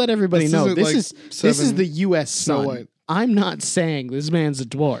to let everybody know. This is the U.S. Sun. White. I'm not saying this man's a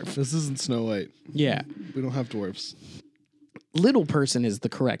dwarf. This isn't Snow White. Yeah, we don't have dwarfs. Little person is the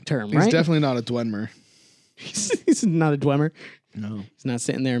correct term, right? He's definitely not a Dwemer. He's not a Dwemer. No. He's not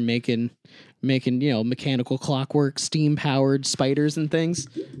sitting there making mechanical clockwork, steam powered spiders and things.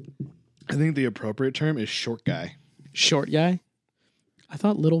 I think the appropriate term is short guy. Short guy? I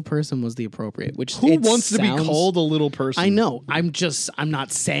thought little person was the appropriate, who wants to be called a little person? I know. I'm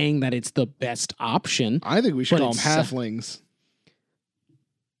not saying that it's the best option. I think we should call them halflings.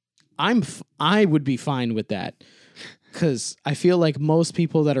 I would be fine with that. Because I feel like most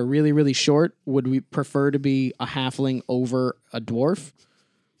people that are really, really short would prefer to be a halfling over a dwarf.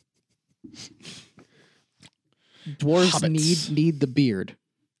 Dwarves need the beard.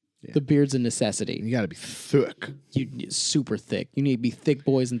 Yeah. The beard's a necessity. You got to be thick. Super thick. You need to be thick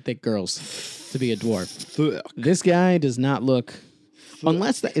boys and thick girls to be a dwarf. Thick. This guy does not look.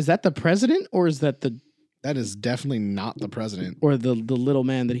 Unless is that the president or is that the? That is definitely not the president. Or the little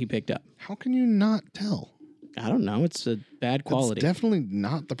man that he picked up. How can you not tell? I don't know. It's a bad quality. It's definitely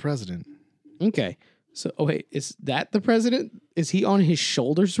not the president. Okay. So, wait, is that the president? Is he on his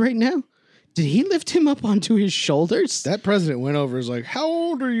shoulders right now? Did he lift him up onto his shoulders? That president went over. Is like, how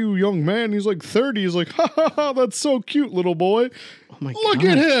old are you, young man? He's like 30. He's like, ha ha ha. That's so cute, little boy. Oh my God! Look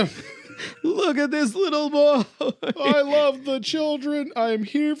at him. Look at this little boy. I love the children. I am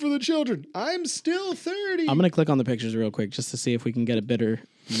here for the children. I'm still 30. I'm gonna click on the pictures real quick just to see if we can get a better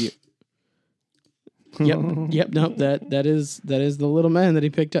view. Yep. Nope. That is the little man that he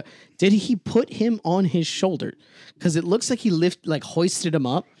picked up. Did he put him on his shoulder? Because it looks like he hoisted him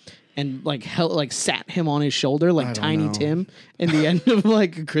up and sat him on his shoulder like Tiny Tim in the end of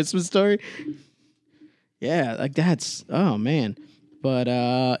like A Christmas Story. Yeah, like that's oh man. But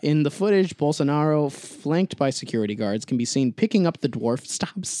in the footage, Bolsonaro, flanked by security guards, can be seen picking up the dwarf.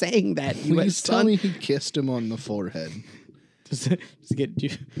 Stop saying that, Please tell me he kissed him on the forehead. Does it get you?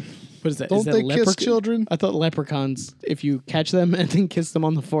 What is that? Don't is that they kiss children? I thought leprechauns, if you catch them and then kiss them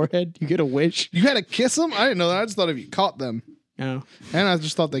on the forehead, you get a wish. You had to kiss them? I didn't know that. I just thought if you caught them. Oh. And I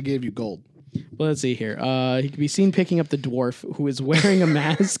just thought they gave you gold. Well, let's see here. He can be seen picking up the dwarf, who is wearing a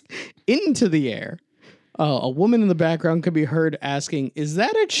mask, into the air. A woman in the background could be heard asking, "Is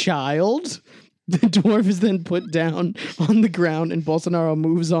that a child?" The dwarf is then put down on the ground and Bolsonaro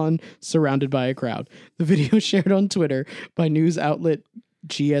moves on, surrounded by a crowd. The video shared on Twitter by news outlet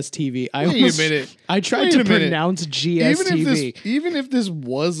GSTV. Wait a minute. I tried to pronounce GSTV. Even if this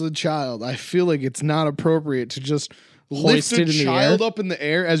was a child, I feel like it's not appropriate to just Hoist lift a it in the child air? up in the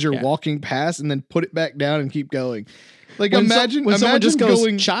air as you're walking past and then put it back down and keep going. Like When imagine someone just goes,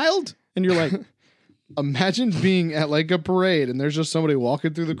 going "Child," and you're like, imagine being at like a parade and there's just somebody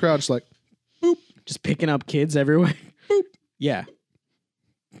walking through the crowd just like boop, just picking up kids everywhere. boop, Yeah.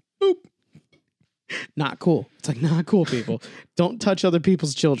 boop. Not cool. It's like, not cool, people. Don't touch other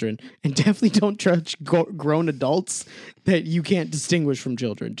people's children. And definitely don't touch grown adults that you can't distinguish from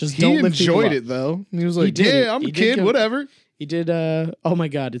children. Just He don't lift people enjoyed up. it though. He was like, did it. "Yeah, I'm He a did kid, go- whatever." He did, oh my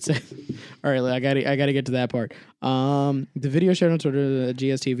God, it said, all right, I gotta get to that part. The video shared on Twitter,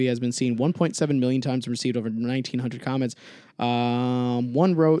 GSTV, has been seen 1.7 million times and received over 1,900 comments.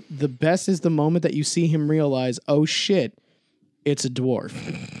 One wrote, "The best is the moment that you see him realize, oh shit, it's a dwarf."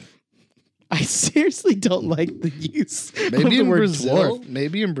 I seriously don't like the use of Maybe the in word Brazil, dwarf.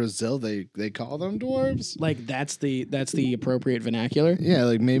 maybe in Brazil they call them dwarves. Like that's the appropriate vernacular. Yeah,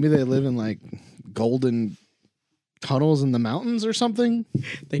 like maybe they live in like golden tunnels in the mountains or something.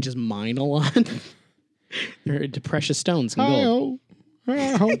 They just mine a lot. They're into precious stones and gold.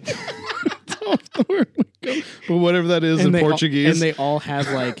 Hi-ho. But whatever that is in Portuguese. And they all have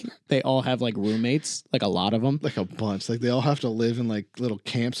like roommates, like a lot of them. Like a bunch. Like they all have to live in like little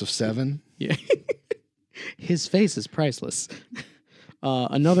camps of 7. Yeah. His face is priceless.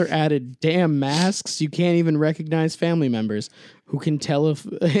 Another added, "Damn masks, you can't even recognize family members. Who can tell if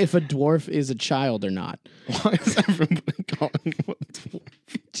a dwarf is a child or not?" Why is everybody calling him a dwarf?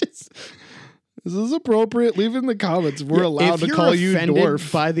 Just, is this appropriate? Leave it in the comments. We're allowed to call you offended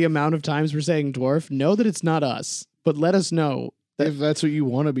dwarf. by the amount of times we're saying dwarf, know that it's not us. But let us know. If that's what you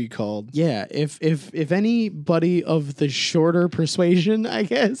want to be called. Yeah, if anybody of the shorter persuasion, I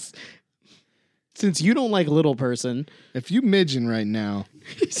guess, since you don't like little person, If you midgeon right now,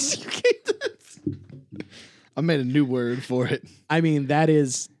 I made a new word for it. I mean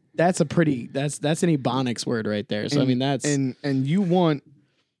that's an Ebonics word right there. So I mean that's and you want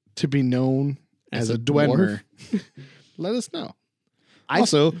to be known as a dwemer. Let us know.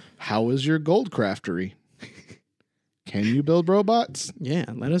 Also, how is your gold craftery? Can you build robots? Yeah,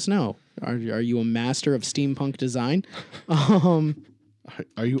 let us know. Are you a master of steampunk design?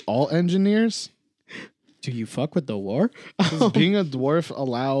 Are you all engineers? Do you fuck with the war? Does being a dwarf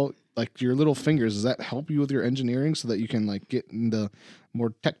allow like your little fingers? Does that help you with your engineering so that you can like get into more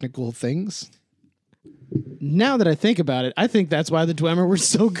technical things? Now that I think about it, I think that's why the Dwemer were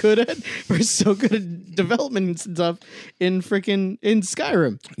so good at development and stuff in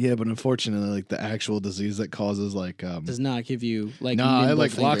Skyrim. Yeah, but unfortunately, like the actual disease that causes like Does not give you like it nimble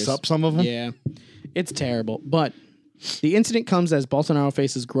like locks fingers. up some of them. Yeah, it's terrible. But the incident comes as Bolsonaro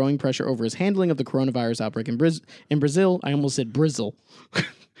faces growing pressure over his handling of the coronavirus outbreak in Brazil. I almost said Brizzle.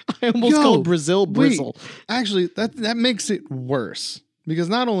 I almost called Brazil Brizzle. Actually, that makes it worse. Because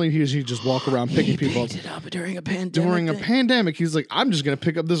not only does he just walk around picking people up During a pandemic. during a pandemic, he's like, I'm just going to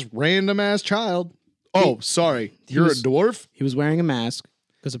pick up this random ass child. Oh, sorry. You're a dwarf? He was wearing a mask.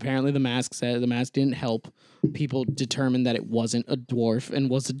 because apparently the mask didn't help. People determined that it wasn't a dwarf and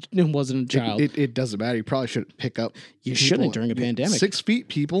wasn't a child. It doesn't matter. You probably shouldn't pick up. You people. shouldn't during a pandemic. 6 feet,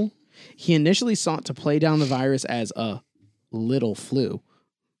 people. He initially sought to play down the virus as a little flu.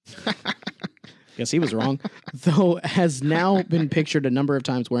 Guess he was wrong, though has now been pictured a number of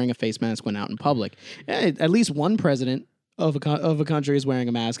times wearing a face mask when out in public. At least one president of a country is wearing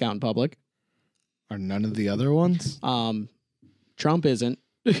a mask out in public. Are none of the other ones? Trump isn't.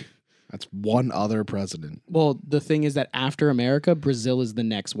 That's one other president. Well, the thing is that after America, Brazil is the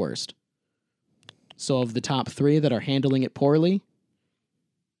next worst. So of the top 3 that are handling it poorly,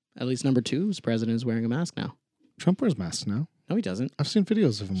 at least number 2's president is wearing a mask now. Trump wears masks now. No, he doesn't. I've seen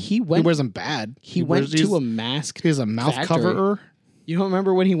videos of him. He wears them bad. He went to a mask. He's a mouth factory. coverer. You don't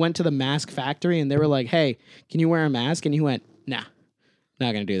remember when he went to the mask factory and they were like, "Hey, can you wear a mask?" And he went, "Nah,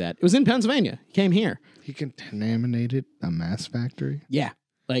 not gonna do that." It was in Pennsylvania. He came here. He contaminated a mask factory. Yeah,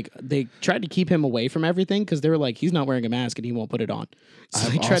 like they tried to keep him away from everything because they were like, "He's not wearing a mask and he won't put it on." So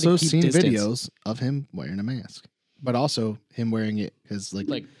I've they tried also to keep seen distance. videos of him wearing a mask, but also him wearing it because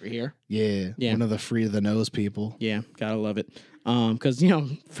like here. yeah, one of the free of the nose people. Yeah, gotta love it. Because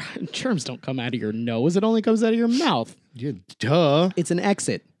germs don't come out of your nose; it only comes out of your mouth. Yeah, duh. It's an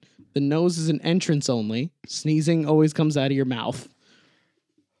exit. The nose is an entrance only. Sneezing always comes out of your mouth,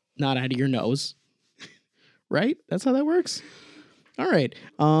 not out of your nose. Right? That's how that works. All right.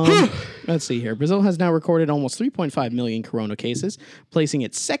 Let's see here. Brazil has now recorded almost 3.5 million corona cases, placing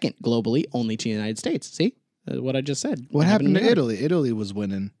it second globally, only to the United States. See? What I just said. What happened to there. Italy? Italy was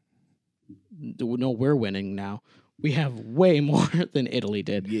winning. No, we're winning now. We have way more than Italy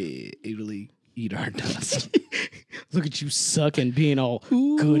did. Yeah, Italy eat our dust. Look at you sucking, being all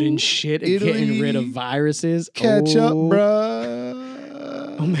good and shit, and Italy, getting rid of viruses. Catch up,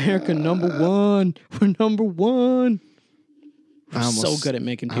 bruh. America #1. We're #1. We're so good at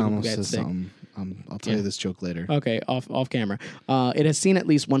making people get sick. I'll tell you this joke later. Okay, off camera. It has seen at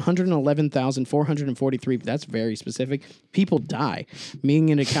least 111,443. That's very specific. People die,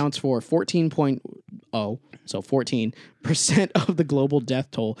 meaning it accounts for 14% of the global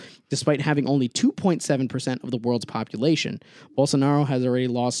death toll, despite having only 2.7% of the world's population. Bolsonaro has already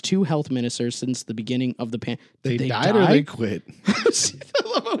lost 2 health ministers since the beginning of the pandemic. They died or they quit? I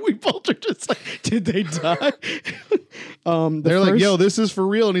love how we both are just like, did they die? They're like, yo, this is for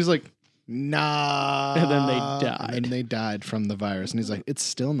real. And he's like, nah. And then they died. And then they died from the virus. And he's like, it's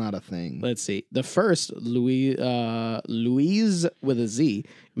still not a thing. Let's see. The first, Louise with a Z,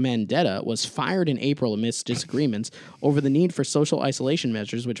 Mandetta, was fired in April amidst disagreements over the need for social isolation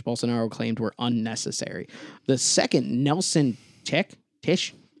measures, which Bolsonaro claimed were unnecessary. The second, Nelson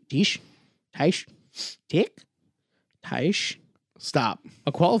Tish, Stop.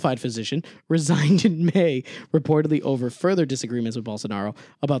 a qualified physician, resigned in May, reportedly over further disagreements with Bolsonaro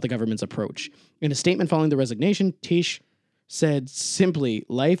about the government's approach. In a statement following the resignation, Tish said simply,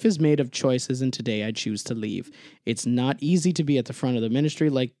 "Life is made of choices, and today I choose to leave. It's not easy to be at the front of the ministry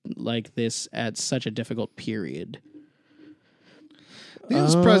like this at such a difficult period."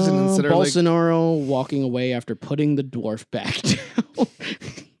 These presidents that are Bolsonaro walking away after putting the dwarf back down.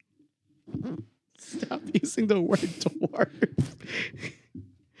 Stop using the word dwarf.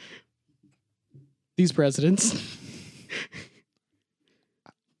 These presidents.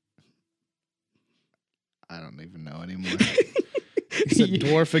 I don't even know anymore. He said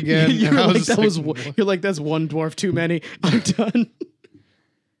dwarf again. You're and I like, was that like, was you're like, that's one dwarf too many. I'm done.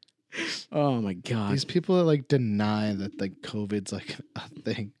 Oh my god. these people that like deny that like COVID's like a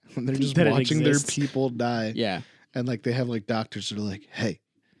thing. They're just That it watching their exists. people die. Yeah. And like they have like doctors that are like, hey,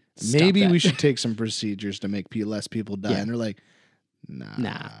 Stop maybe that. we should take some procedures to make less people die. Yeah. And they're like,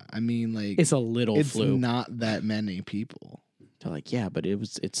 nah. I mean, like, It's a little it's flu. not that many people. They're like, yeah, but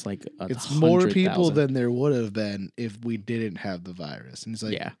it's like It's more people 100,000. than there would have been if we didn't have the virus. And it's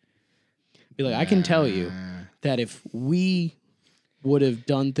like, Yeah. Be like, I can tell you nah. that if we would have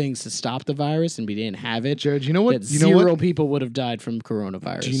done things to stop the virus and we didn't have it, Jared, you know what? that You know zero what? people would have died from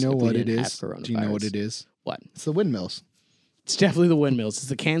coronavirus. Do you know if we what it didn't have is? Do you know what coronavirus. it is? What? It's the windmills. It's definitely the windmills. It's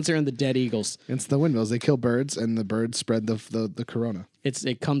the cancer and the dead eagles. It's the windmills. They kill birds, and the birds spread the corona.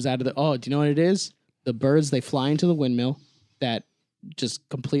 It comes out of the. Oh, do you know what it is? The birds, they fly into the windmill that just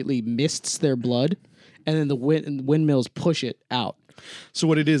completely mists their blood, and then the windmills push it out. So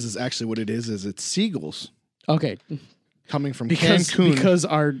what it is actually what it is it's seagulls Okay, coming from because Cancun. because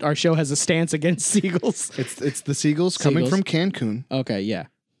our show has a stance against seagulls. It's the seagulls coming Seagulls. from Cancun, Okay, yeah.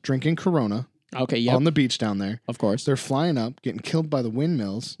 drinking corona Okay, yeah. on the beach down there. Of course. They're flying up, getting killed by the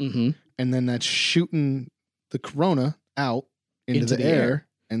windmills, Mm-hmm. and then that's shooting the corona out into the air,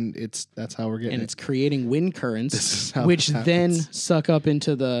 and that's how we're getting and it. it's creating wind currents, This is how which this then happens. suck up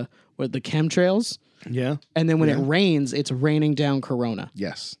into the chemtrails, Yeah. and then when Yeah. it rains, it's raining down corona.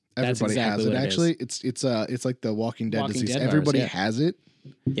 Yes. That's Everybody exactly has it. what it Actually, it's like the Walking Dead Walking disease. Dead virus, Everybody yeah. has it.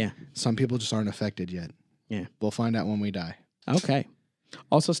 Yeah. Some people just aren't affected yet. Yeah. We'll find out when we die, Okay.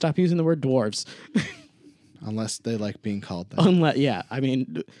 Also, stop using the word dwarves. unless they like being called that. Unless, yeah, I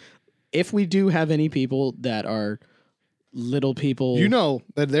mean, if we do have any people that are little people, You know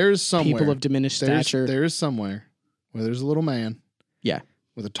that there's somewhere people of diminished stature, There is somewhere where there's a little man yeah,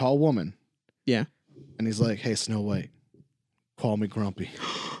 with a tall woman, yeah. and he's like, "Hey, Snow White, call me Grumpy."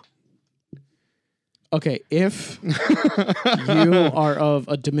 Okay, if you are of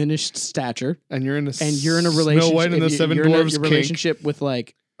a diminished stature And you're in a relationship, Snow White and the if Seven you're in Dwarfs a kink. relationship with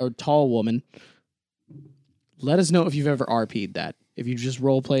like a tall woman, let us know if you've ever RP'd that. If you just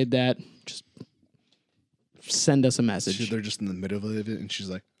role played that, just send us a message. They're just in the middle of it, and she's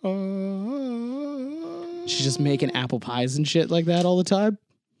like, She's just making apple pies and shit like that all the time.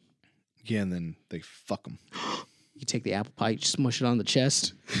 yeah, and then they fuck them. You take the apple pie, you smush it on the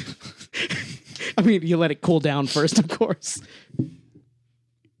chest. I mean, you let it cool down first, of course.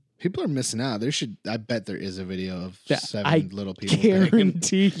 People are missing out. I bet there is a video of Yeah, 7 little people. banging.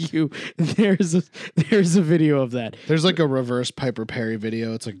 Guarantee you, there's a video of that. There's like a reverse Piper Perry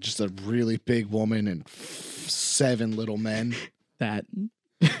video. It's like just a really big woman and 7 little men. That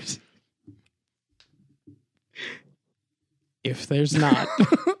if there's not,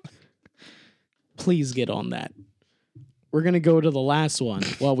 please get on that. We're going to go to the last one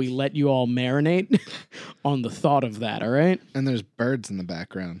while we let you all marinate on the thought of that, all right? And there's birds in the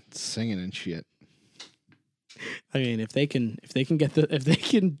background singing and shit. I mean, if they can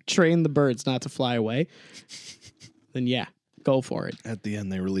train the birds not to fly away, then yeah, go for it. At the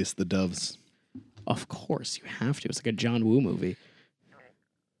end, they release the doves. Of course, you have to. It's like a John Woo movie.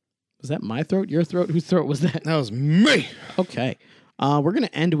 Was that my throat? Your throat? Whose throat was that? That was me. Okay. We're going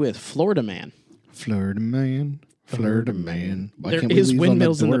to end with Florida Man. Florida man. Florida man. Why There can't we is leave on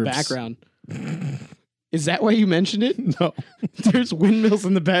windmills in the dwarves? background. Is that why you mentioned it? No. There's windmills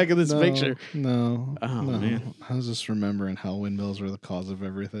in the back of this No, picture. No. Oh, no. man. I was just remembering how windmills were the cause of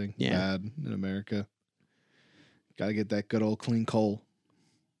everything bad in America. Gotta get that good old clean coal.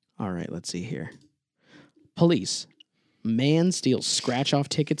 All right, let's see here. Police. Man steals scratch-off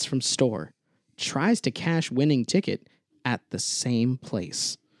tickets from store. Tries to cash winning ticket at the same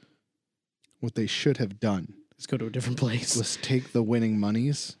place. What they should have done Let's go to a different place. was take the winning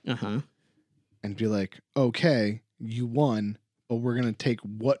monies Uh-huh. and be like, okay, you won, but we're going to take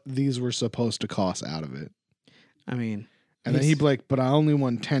what these were supposed to cost out of it. I mean... And then he'd be like, but I only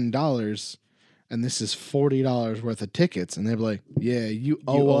won $10, and this is $40 worth of tickets. And they'd be like, yeah, you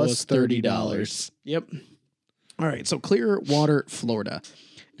owe us $30. Yep. All right, so Clearwater, Florida.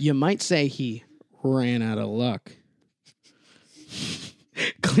 You might say he ran out of luck.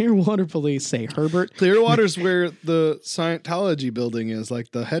 Clearwater police say Herbert... Clearwater's where the Scientology building is,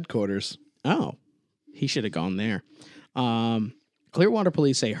 like the headquarters. Oh, he should have gone there. Clearwater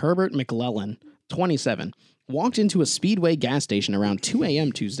police say Herbert McClellan, 27, walked into a Speedway gas station around 2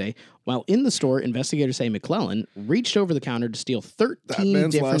 a.m. Tuesday. While in the store, investigators say McClellan reached over the counter to steal 13 That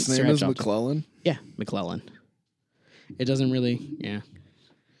man's different last name is scratch-off McClellan. Yeah, McClellan. It doesn't really... Yeah.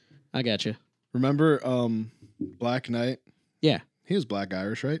 I got you. Remember Black Knight? Yeah. He was Black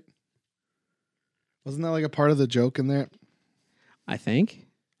Irish, right? Wasn't that like a part of the joke in there? I think.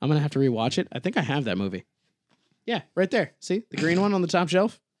 I'm going to have to rewatch it. I think I have that movie. Yeah, right there. See? The green one on the top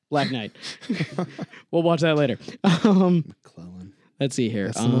shelf? Black Knight. We'll watch that later. McClellan. Let's see here.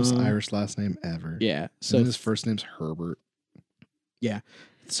 That's the most Irish last name ever. Yeah. So So his first name's Herbert. yeah.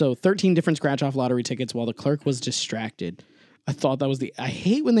 So 13 different scratch-off lottery tickets while the clerk was distracted. I thought that was I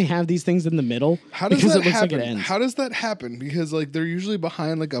hate when they have these things in the middle. How does because that it looks happen? like it ends. How does that happen? Because like they're usually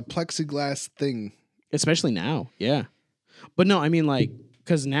behind like a plexiglass thing. Especially now. Yeah. But no, I mean like,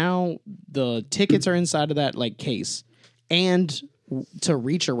 because now the tickets are inside of that like case. And to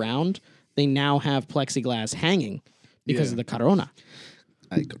reach around, they now have plexiglass hanging because of the corona.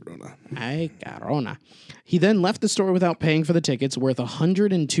 Ay, corona. Ay, corona. He then left the store without paying for the tickets, worth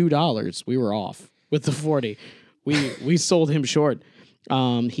 $102. We were off with the 40. We sold him short.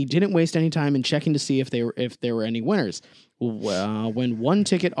 He didn't waste any time in checking to see if there were any winners. When one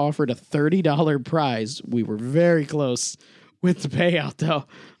ticket offered a $30 prize, we were very close with the payout, though.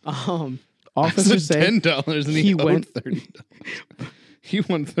 Officers say $10 and he went $30. He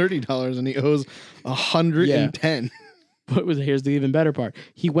won $30 and he owes $110. But here's the even better part.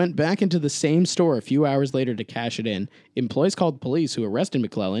 He went back into the same store a few hours later to cash it in. Employees called police, who arrested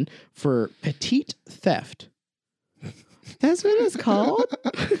McClellan for petite theft. That's what it's called.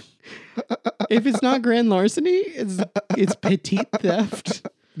 If it's not grand larceny, it's petite theft.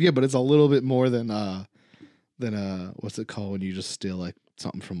 Yeah, but it's a little bit more than what's it called when you just steal like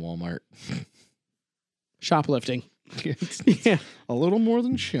something from Walmart? Shoplifting. It's Yeah. a little more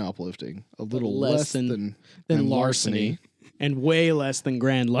than shoplifting, a little less than larceny, and way less than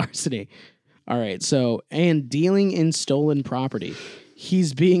grand larceny. All right, so and dealing in stolen property.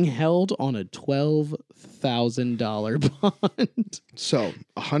 He's being held on a $12,000 bond. So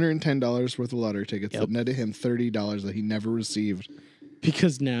 $110 worth of lottery tickets that netted him $30 that he never received.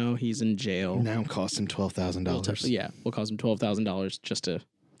 Because now he's in jail. Now cost him $12,000. Yeah, will cost him $12,000 just to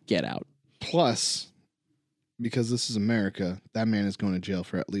get out. Plus, because this is America, that man is going to jail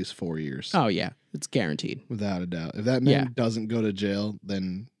for at least 4 years. Oh, yeah. It's guaranteed. Without a doubt. If that man doesn't go to jail,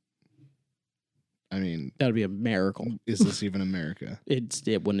 then, I mean... That would be a miracle. Is this even America?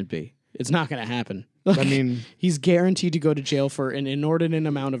 It wouldn't be. It's not going to happen. I mean... He's guaranteed to go to jail for an inordinate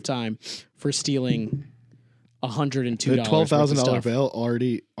amount of time for stealing $102. The $12,000 bail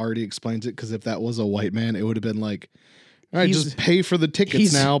already explains it, because if that was a white man, it would have been like... All right, just pay for the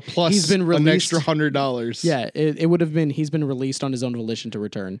tickets now, plus an extra $100. Yeah, it would have been, he's been released on his own volition to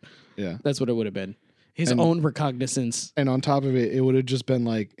return. Yeah. That's what it would have been. His own recognizance. And on top of it, it would have just been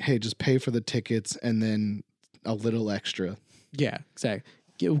like, hey, just pay for the tickets and then a little extra. Yeah, exactly.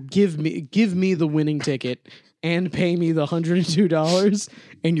 Give me the winning ticket and pay me the $102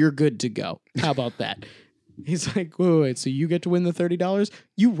 and you're good to go. How about that? He's like, wait, so you get to win the $30?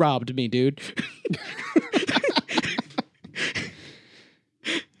 You robbed me, dude.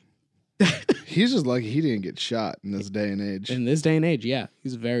 He's just lucky he didn't get shot in this day and age. In this day and age, yeah,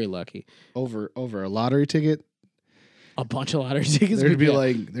 he's very lucky. Over a lottery ticket, a bunch of lottery tickets. There'd be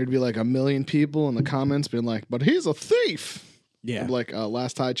like a million people in the comments being like, "But he's a thief." Yeah, like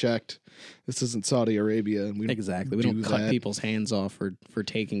last I checked, this isn't Saudi Arabia, and we don't cut people's hands off for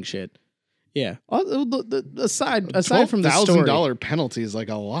taking shit. Yeah, aside from the story, $12,000 penalty is like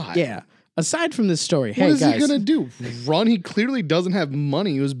a lot. Yeah. Aside from this story, what is he gonna do? Run? He clearly doesn't have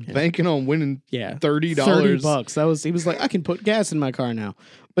money. He was banking on winning $30. $30. He was like, I can put gas in my car now.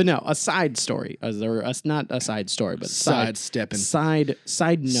 But no, a side story. Not a side story, but sidestepping. Side note.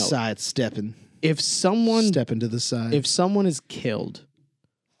 Sidestepping. If someone stepping to the side. If someone is killed,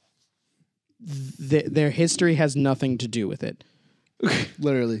 their history has nothing to do with it.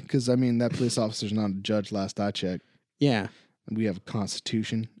 Literally, because I mean that police officer's not a judge. Last I checked. Yeah. We have a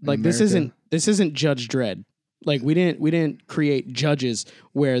constitution. Like this isn't Judge Dredd. Like we didn't create judges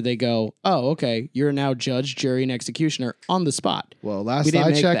where they go, oh, okay, you're now judge, jury, and executioner on the spot. Well, last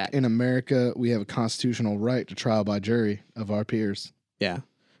I checked, in America, we have a constitutional right to trial by jury of our peers. Yeah,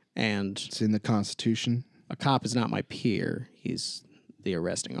 and it's in the Constitution. A cop is not my peer; he's the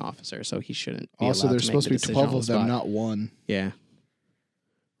arresting officer, so he shouldn't. Also, there's supposed to be 12 of them, not one. Yeah,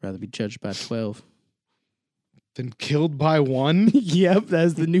 rather be judged by 12. Then killed by one? Yep,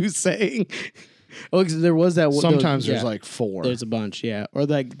 that's the new saying. Oh, there was that one. Sometimes there's like 4. There's a bunch, yeah. Or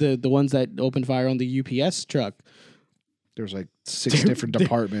like the ones that opened fire on the UPS truck. There's like 6 different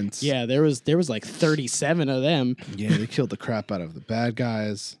departments. Yeah, there was like 37 of them. Yeah, they killed the crap out of the bad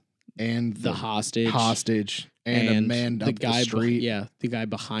guys and the hostage and a man up the street. The guy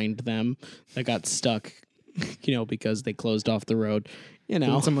behind them that got stuck, because they closed off the road.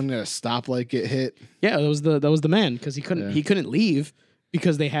 Didn't someone at a stoplight get hit? Yeah, that was the man because he couldn't leave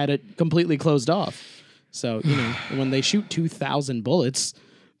because they had it completely closed off. So when they shoot 2,000 bullets,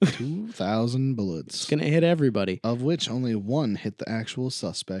 2,000 bullets, it's gonna hit everybody. Of which only 1 hit the actual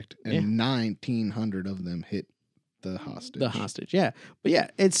suspect, and 1,900 of them hit the hostage. The hostage, yeah, but yeah,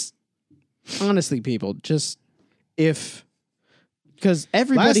 it's honestly, people, just because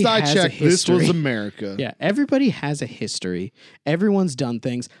everybody has a history. This was America. Yeah, everybody has a history. Everyone's done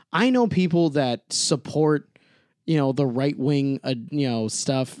things. I know people that support, the right wing,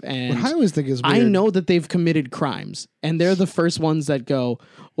 stuff. And what I always think is weird. I know that they've committed crimes, and they're the first ones that go,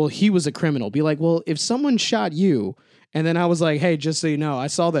 "Well, he was a criminal." Be like, "Well, if someone shot you, and then I was like, hey, just so you know, I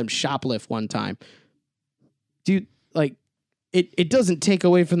saw them shoplift one time." Dude, like, it doesn't take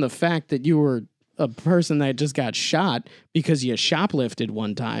away from the fact that you were a person that just got shot because you shoplifted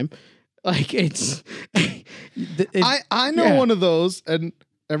one time. Like it's I know one of those, and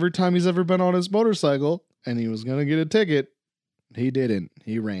every time he's ever been on his motorcycle and he was gonna get a ticket, he didn't.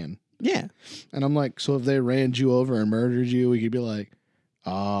 He ran. Yeah. And I'm like, so if they ran you over and murdered you, we could be like,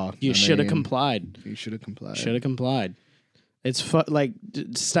 you should have complied. You should have complied. Should have complied. It's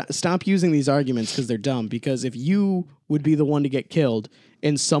stop using these arguments because they're dumb. Because if you would be the one to get killed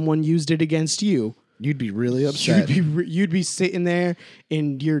and someone used it against you, You'd be really upset. You'd be sitting there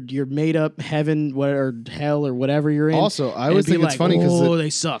in your made up heaven or hell or whatever you're in. Also, I always think it's funny because they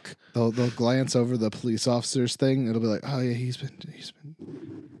suck. They'll glance over the police officer's thing. It'll be like, oh yeah, he's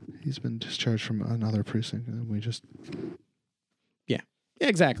been discharged from another precinct, and we just Yeah,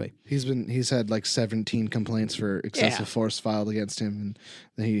 exactly. he's had like 17 complaints for excessive force filed against him, and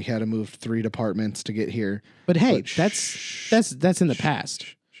then he had to move 3 departments to get here. But hey, that's in the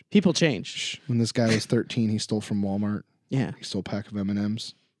past. People change. When this guy was 13, he stole from Walmart. Yeah, He stole a pack of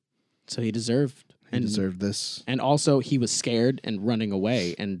M&Ms. so he deserved. He deserved this. And also, he was scared and running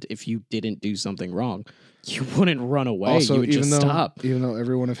away. And if you didn't do something wrong, you wouldn't run away. Also, you would just stop. Even though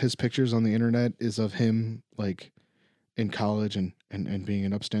every one of his pictures on the internet is of him like in college and being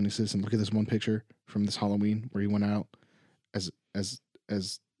an upstanding citizen. Look at this one picture from this Halloween where he went out as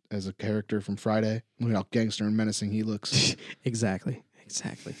a character from Friday. Look at how gangster and menacing he looks. Exactly.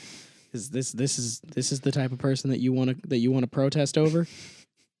 Is this is the type of person that you want to protest over?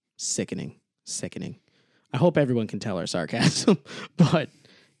 Sickening. I hope everyone can tell our sarcasm, but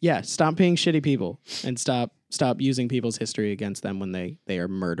yeah, stop being shitty people and stop using people's history against them when they are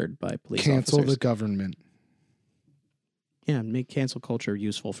murdered by police Cancel officers. the government. Yeah, make cancel culture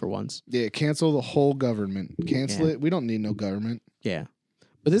useful for once. Yeah, cancel the whole government. Cancel it. We don't need no government. Yeah,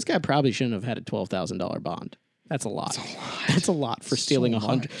 but this guy probably shouldn't have had a $12,000 bond. That's a lot. That's a lot for stealing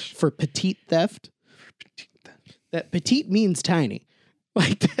 100 for petite theft. That petite means tiny.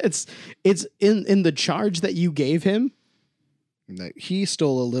 Like it's in the charge that you gave him. He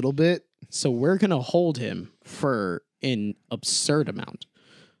stole a little bit. So we're gonna hold him for an absurd amount.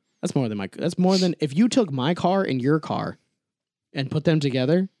 That's more than if you took my car and your car and put them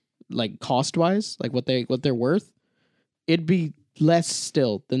together, like cost wise, like what they're worth, it'd be less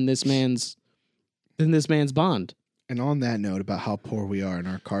still than this man's bond. And on that note about how poor we are and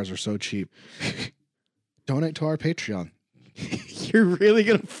our cars are so cheap, donate to our Patreon. You're really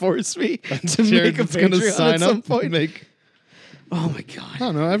gonna force me to make a Patreon at some point? Oh my god! I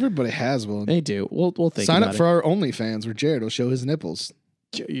don't know. Everybody has one. They do. We'll think. Sign about up for our OnlyFans where Jared will show his nipples.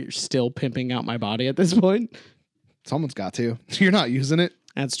 You're still pimping out my body at this point. Someone's got to. You're not using it.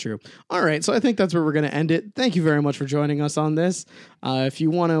 That's true. All right, so I think that's where we're going to end it. Thank you very much for joining us on this. If you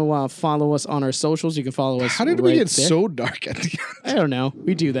want to follow us on our socials, you can follow us. How did we get so dark at the end? I don't know.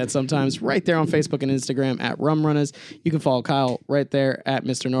 We do that sometimes. Right there on Facebook and Instagram at Rumrunners. You can follow Kyle right there at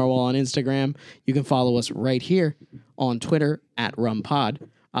Mr. Norwell on Instagram. You can follow us right here on Twitter at RumPod.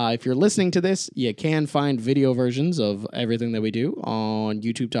 If you're listening to this, you can find video versions of everything that we do on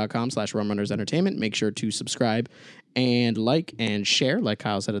youtube.com/Rumrunners Entertainment. Make sure to subscribe and like and share, like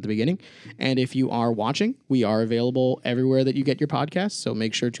Kyle said at the beginning. And if you are watching, we are available everywhere that you get your podcasts. So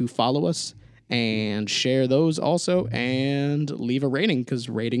make sure to follow us and share those also and leave a rating because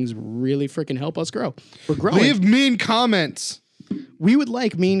ratings really freaking help us grow. We're growing. Leave mean comments. We would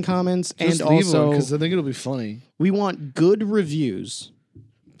like mean comments. Just and leave also because I think it'll be funny. We want good reviews,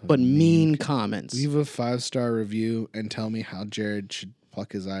 but mean comments. Leave a 5-star review and tell me how Jared should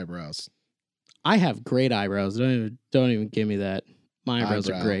pluck his eyebrows. I have great eyebrows. Don't even give me that. My eyebrows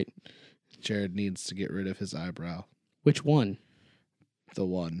are great. Jared needs to get rid of his eyebrow. Which one? The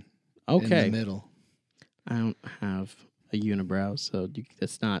one. Okay. In the middle. I don't have a unibrow, so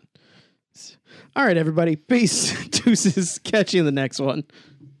that's not. All right, everybody. Peace. Deuces. Catch you in the next one.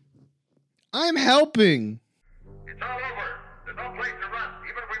 I'm helping.